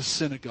of the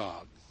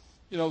synagogue.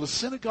 You know, the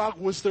synagogue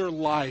was their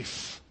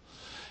life.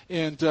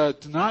 And to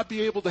not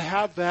be able to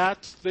have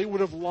that, they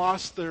would have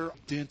lost their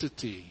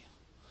identity.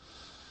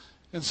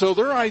 And so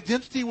their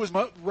identity was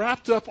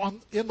wrapped up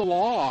in the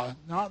law,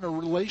 not in a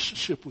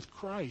relationship with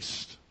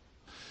Christ.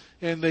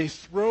 And they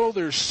throw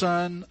their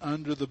son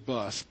under the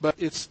bus. But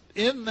it's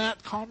in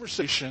that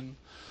conversation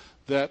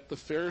that the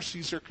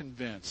Pharisees are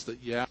convinced that,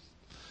 yeah,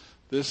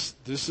 this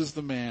is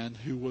the man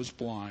who was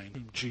blind,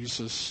 whom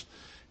Jesus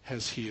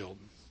has healed.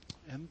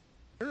 And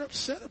they're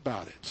upset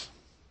about it,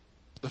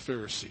 the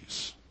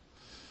Pharisees.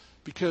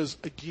 Because,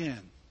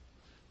 again,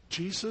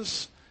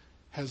 Jesus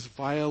has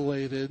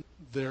violated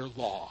their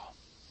law.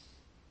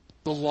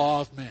 The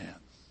law of man.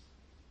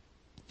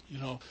 You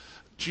know,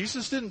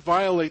 Jesus didn't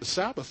violate the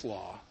Sabbath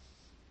law.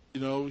 You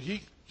know,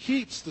 he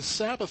keeps the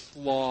Sabbath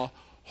law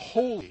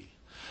holy.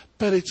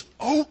 But it's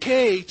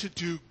okay to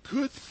do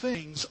good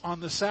things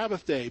on the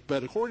Sabbath day.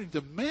 But according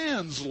to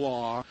man's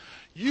law,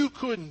 you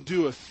couldn't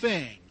do a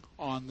thing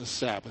on the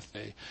Sabbath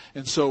day.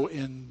 And so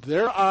in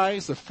their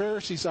eyes, the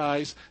Pharisees'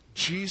 eyes,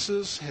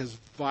 Jesus has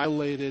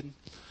violated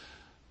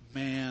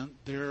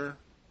their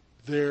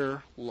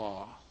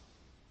law.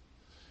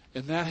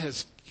 And that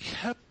has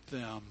kept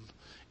them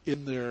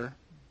in their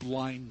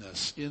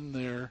blindness, in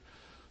their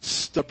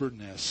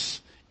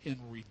stubbornness, in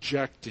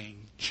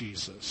rejecting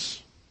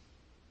Jesus.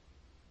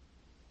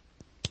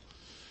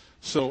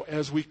 So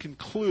as we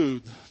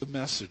conclude the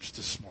message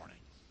this morning,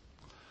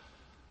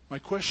 my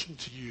question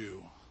to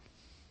you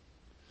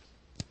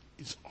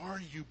is,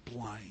 are you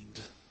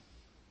blind?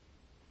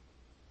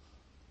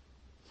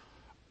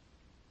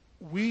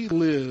 We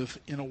live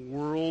in a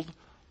world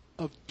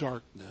of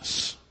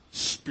darkness,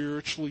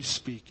 spiritually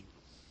speaking.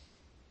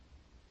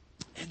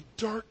 And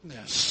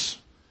darkness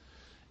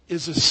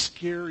is a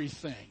scary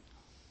thing.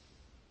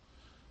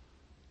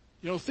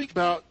 You know, think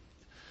about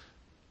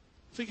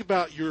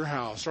your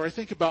house, or I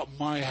think about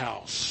my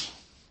house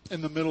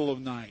in the middle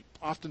of the night.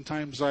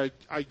 Oftentimes I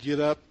get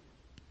up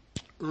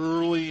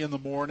early in the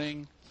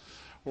morning,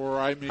 or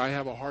I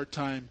have a hard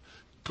time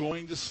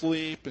going to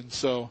sleep, and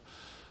so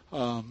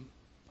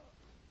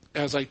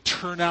as I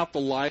turn out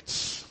the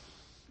lights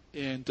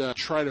and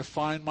try to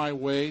find my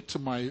way to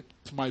my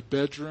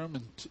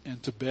bedroom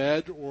and to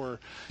bed, or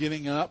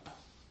getting up,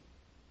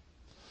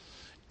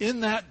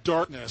 in that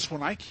darkness,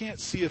 when I can't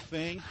see a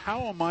thing,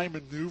 how am I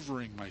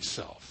maneuvering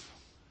myself?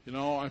 You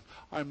know,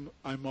 I'm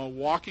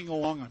walking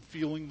along, I'm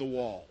feeling the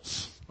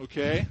walls,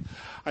 okay?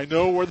 I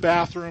know where the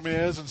bathroom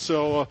is, and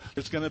so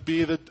there's going to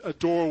be a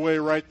doorway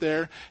right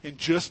there, and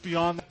just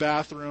beyond the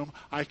bathroom,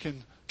 I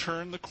can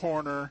turn the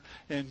corner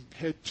and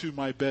head to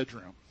my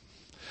bedroom.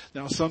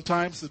 Now,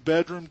 sometimes the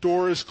bedroom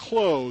door is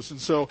closed, and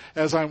so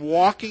as I'm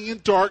walking in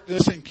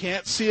darkness and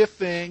can't see a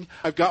thing,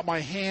 I've got my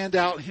hand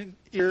out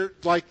here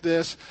like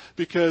this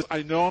because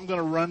I know I'm going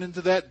to run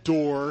into that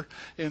door,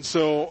 and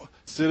so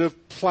instead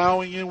of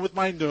plowing in with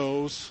my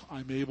nose,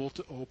 I'm able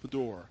to open the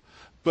door.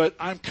 But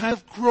I'm kind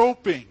of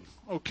groping,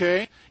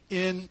 okay,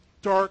 in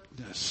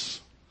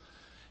darkness.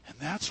 And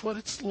that's what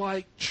it's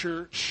like,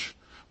 church,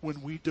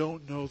 when we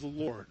don't know the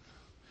Lord.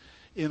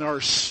 In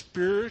our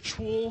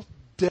spiritual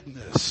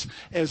deadness,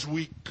 as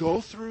we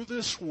go through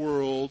this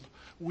world,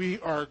 we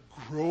are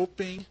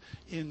groping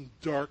in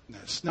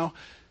darkness. Now,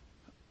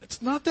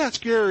 it's not that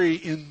scary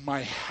in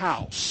my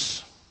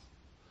house,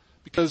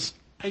 because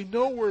I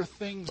know where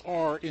things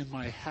are in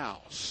my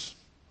house.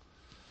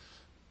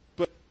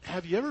 But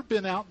have you ever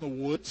been out in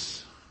the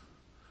woods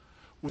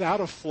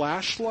without a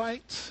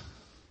flashlight,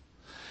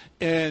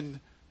 and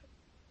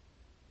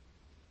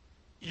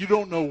you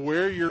don't know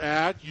where you're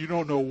at, you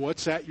don't know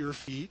what's at your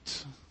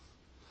feet?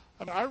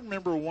 I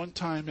remember one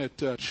time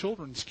at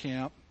children's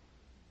camp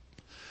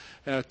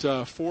at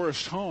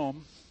Forest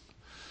Home.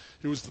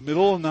 It was the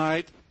middle of the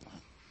night.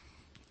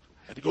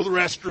 I had to go to the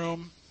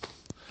restroom.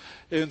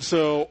 And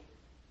so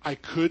I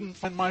couldn't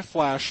find my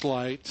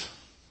flashlight.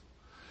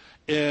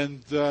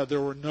 And there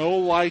were no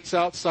lights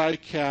outside the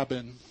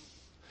cabin.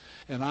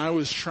 And I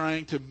was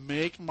trying to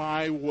make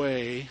my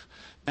way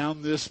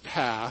down this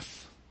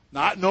path,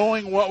 not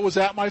knowing what was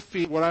at my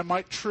feet, what I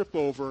might trip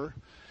over.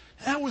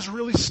 That was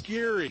really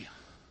scary.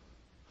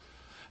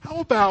 How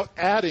about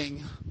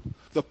adding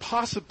the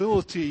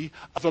possibility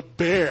of a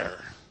bear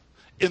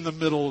in the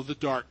middle of the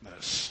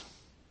darkness?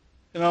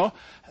 You know,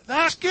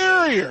 that's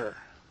scarier.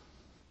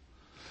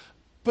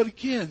 But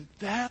again,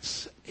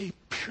 that's a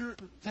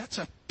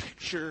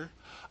picture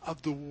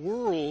of the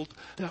world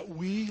that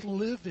we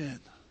live in.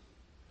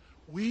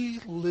 We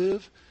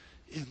live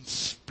in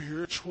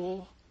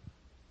spiritual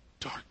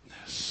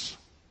darkness.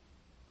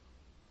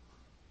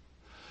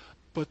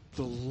 But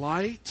the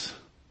light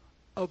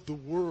of the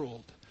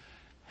world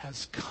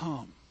has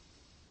come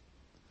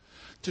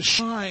to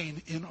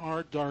shine in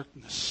our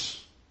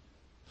darkness.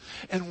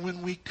 And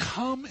when we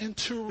come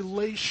into a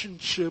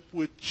relationship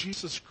with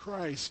Jesus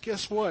Christ,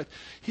 guess what?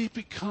 He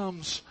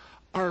becomes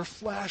our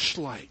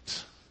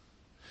flashlight.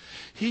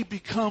 He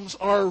becomes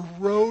our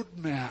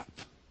roadmap.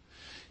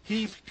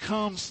 He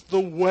becomes the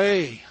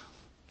way,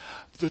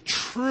 the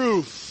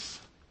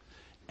truth,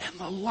 and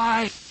the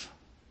life.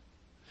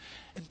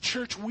 And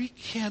church, we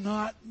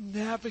cannot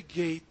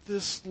navigate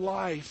this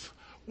life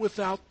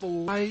without the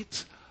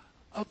light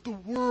of the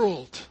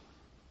world.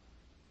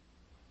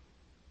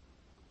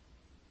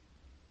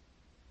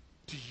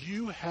 Do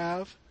you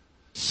have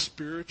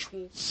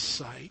spiritual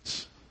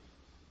sight?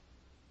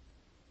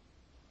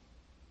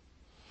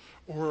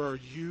 Or are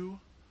you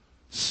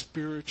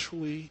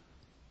spiritually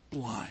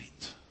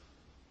blind?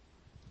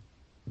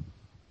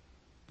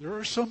 There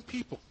are some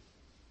people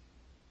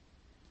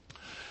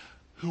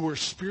who are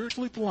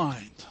spiritually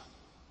blind,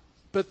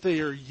 but they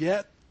are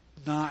yet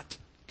not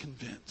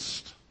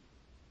convinced.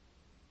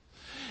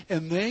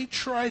 And they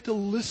try to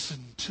listen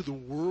to the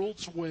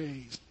world's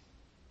ways.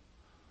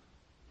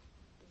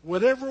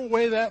 Whatever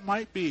way that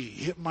might be.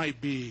 It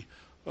might be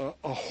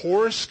a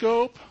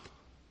horoscope.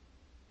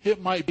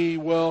 It might be,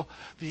 well,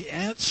 the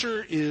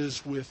answer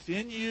is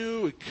within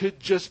you. It could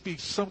just be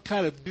some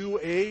kind of New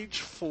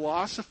Age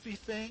philosophy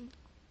thing.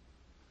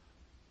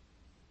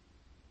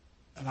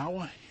 And I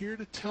want here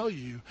to tell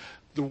you,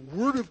 the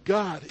Word of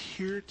God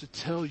here to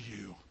tell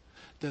you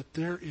that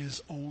there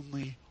is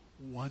only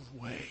one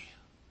way.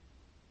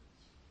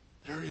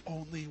 There is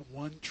only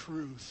one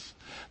truth.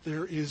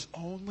 There is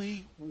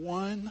only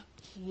one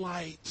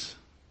light.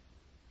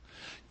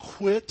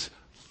 Quit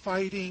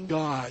fighting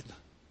God.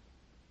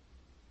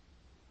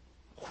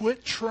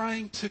 Quit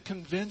trying to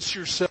convince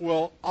yourself,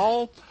 well,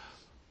 I'll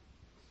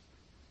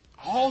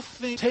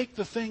take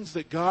the things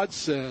that God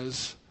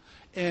says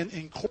and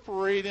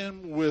incorporate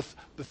them with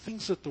the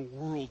things that the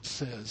world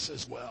says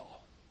as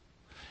well.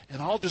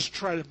 And I'll just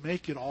try to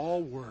make it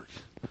all work.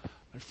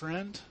 My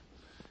friend,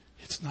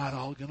 it's not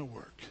all going to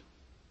work.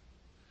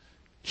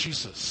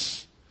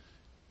 Jesus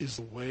is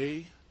the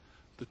way,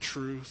 the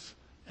truth,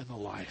 and the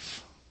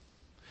life.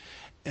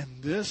 And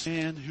this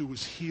man who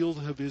was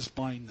healed of his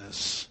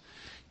blindness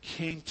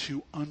came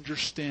to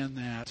understand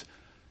that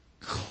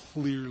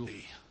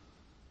clearly.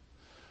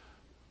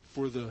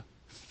 For the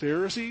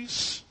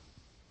Pharisees,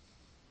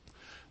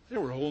 they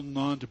were holding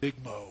on to Big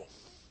Mo.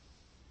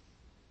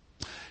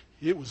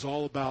 It was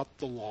all about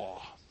the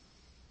law.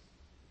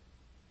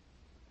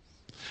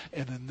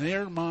 And in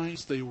their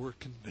minds, they were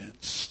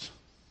convinced.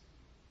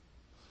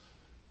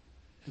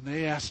 And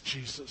they asked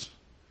Jesus,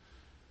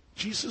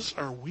 Jesus,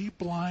 are we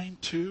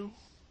blind too?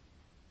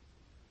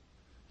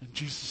 And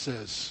Jesus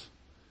says,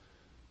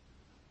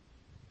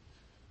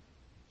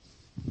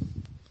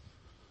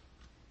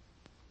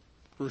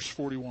 verse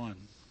 41,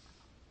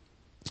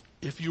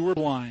 if you were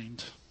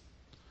blind,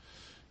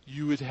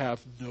 you would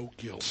have no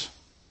guilt.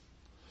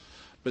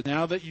 But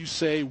now that you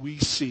say we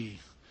see,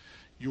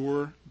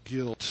 your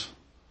guilt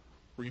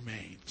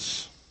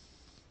remains.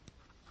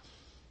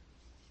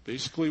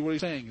 Basically what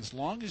he's saying, as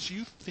long as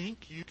you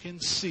think you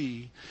can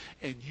see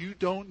and you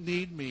don't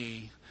need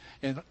me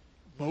and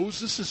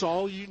Moses is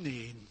all you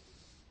need,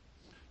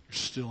 you're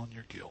still in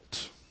your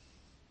guilt.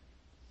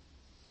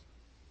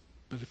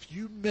 But if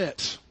you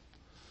admit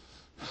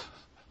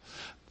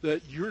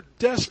that you're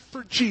desperate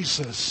for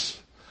Jesus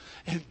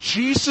and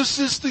Jesus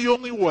is the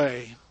only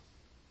way,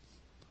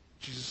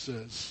 Jesus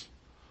says,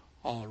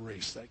 I'll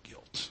erase that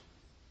guilt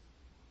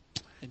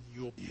and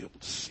you'll be able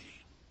to see.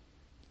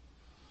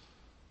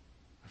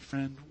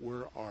 Friend,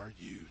 where are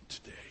you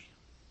today?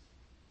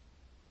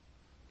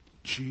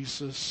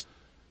 Jesus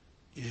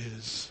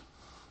is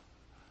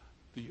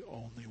the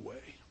only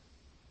way.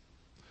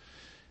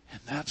 And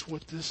that's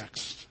what this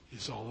text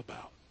is all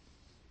about.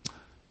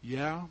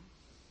 Yeah,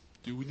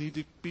 do we need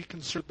to be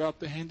concerned about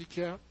the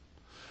handicapped,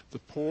 the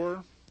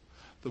poor,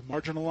 the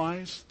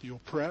marginalized, the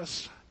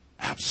oppressed?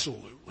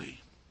 Absolutely.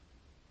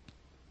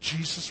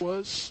 Jesus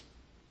was.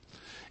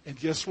 And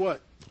guess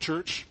what,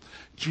 church?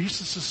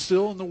 Jesus is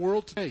still in the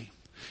world today.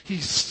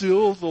 He's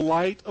still the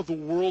light of the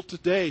world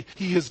today.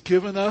 He has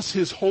given us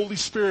His Holy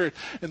Spirit.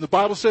 And the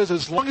Bible says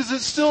as long as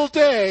it's still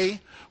day,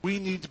 we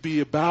need to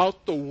be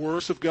about the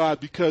works of God,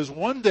 because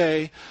one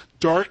day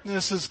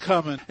darkness is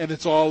coming and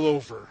it's all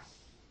over.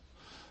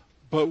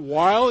 But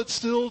while it's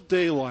still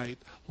daylight,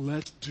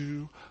 let's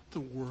do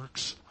the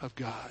works of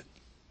God.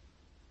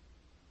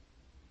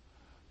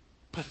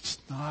 But it's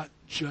not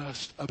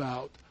just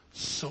about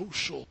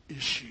social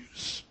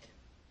issues.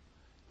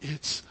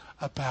 It's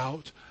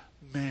about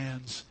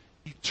man's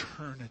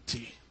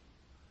eternity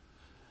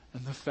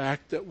and the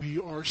fact that we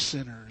are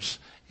sinners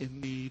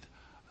in need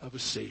of a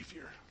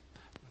Savior.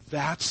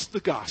 That's the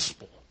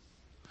gospel.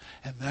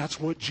 And that's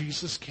what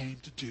Jesus came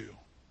to do.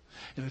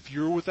 And if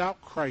you're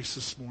without Christ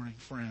this morning,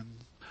 friend,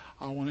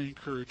 I want to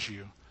encourage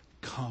you,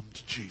 come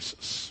to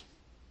Jesus.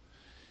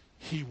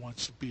 He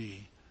wants to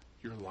be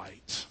your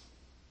light.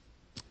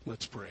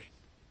 Let's pray.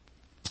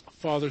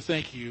 Father,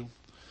 thank you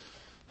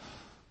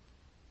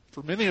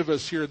for many of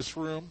us here in this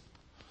room.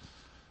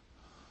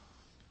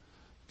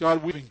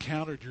 God, we've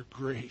encountered your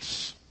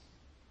grace.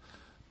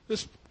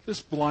 This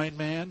blind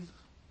man,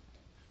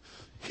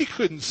 he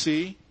couldn't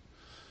see.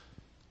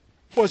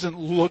 He wasn't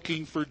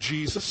looking for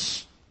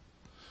Jesus.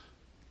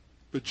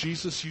 But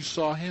Jesus, you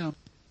saw him.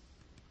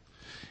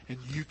 And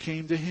you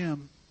came to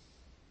him.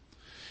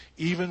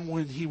 Even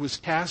when he was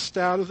cast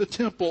out of the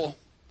temple,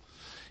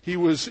 He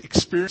was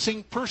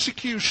experiencing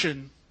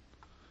persecution.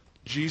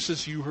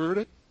 Jesus, you heard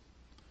it,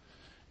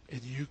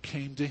 and you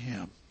came to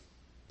him.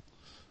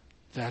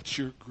 That's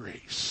your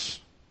grace.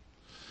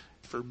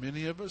 For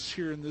many of us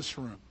here in this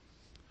room,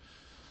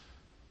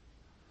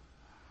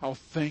 how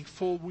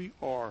thankful we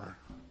are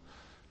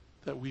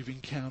that we've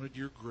encountered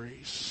your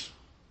grace.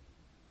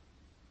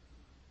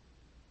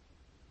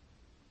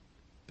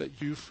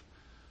 That you've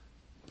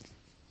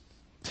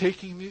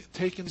taken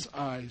these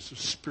eyes of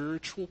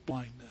spiritual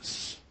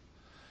blindness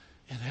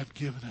and have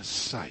given us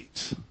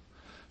sight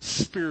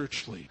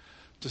spiritually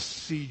to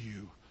see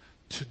you,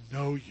 to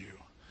know you,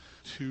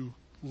 to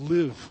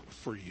live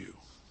for you.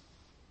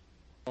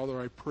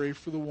 Father, I pray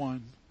for the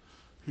one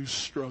who's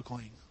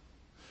struggling,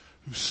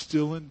 who's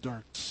still in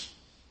darkness.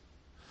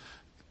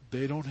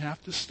 They don't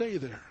have to stay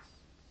there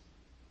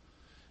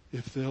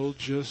if they'll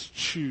just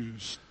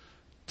choose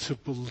to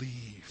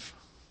believe.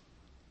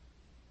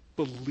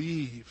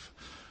 Believe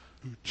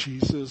who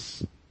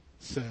Jesus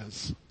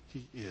says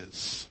he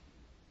is.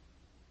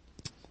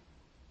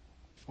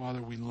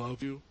 Father, we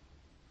love you.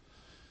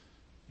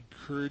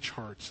 Encourage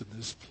hearts in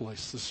this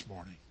place this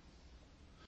morning.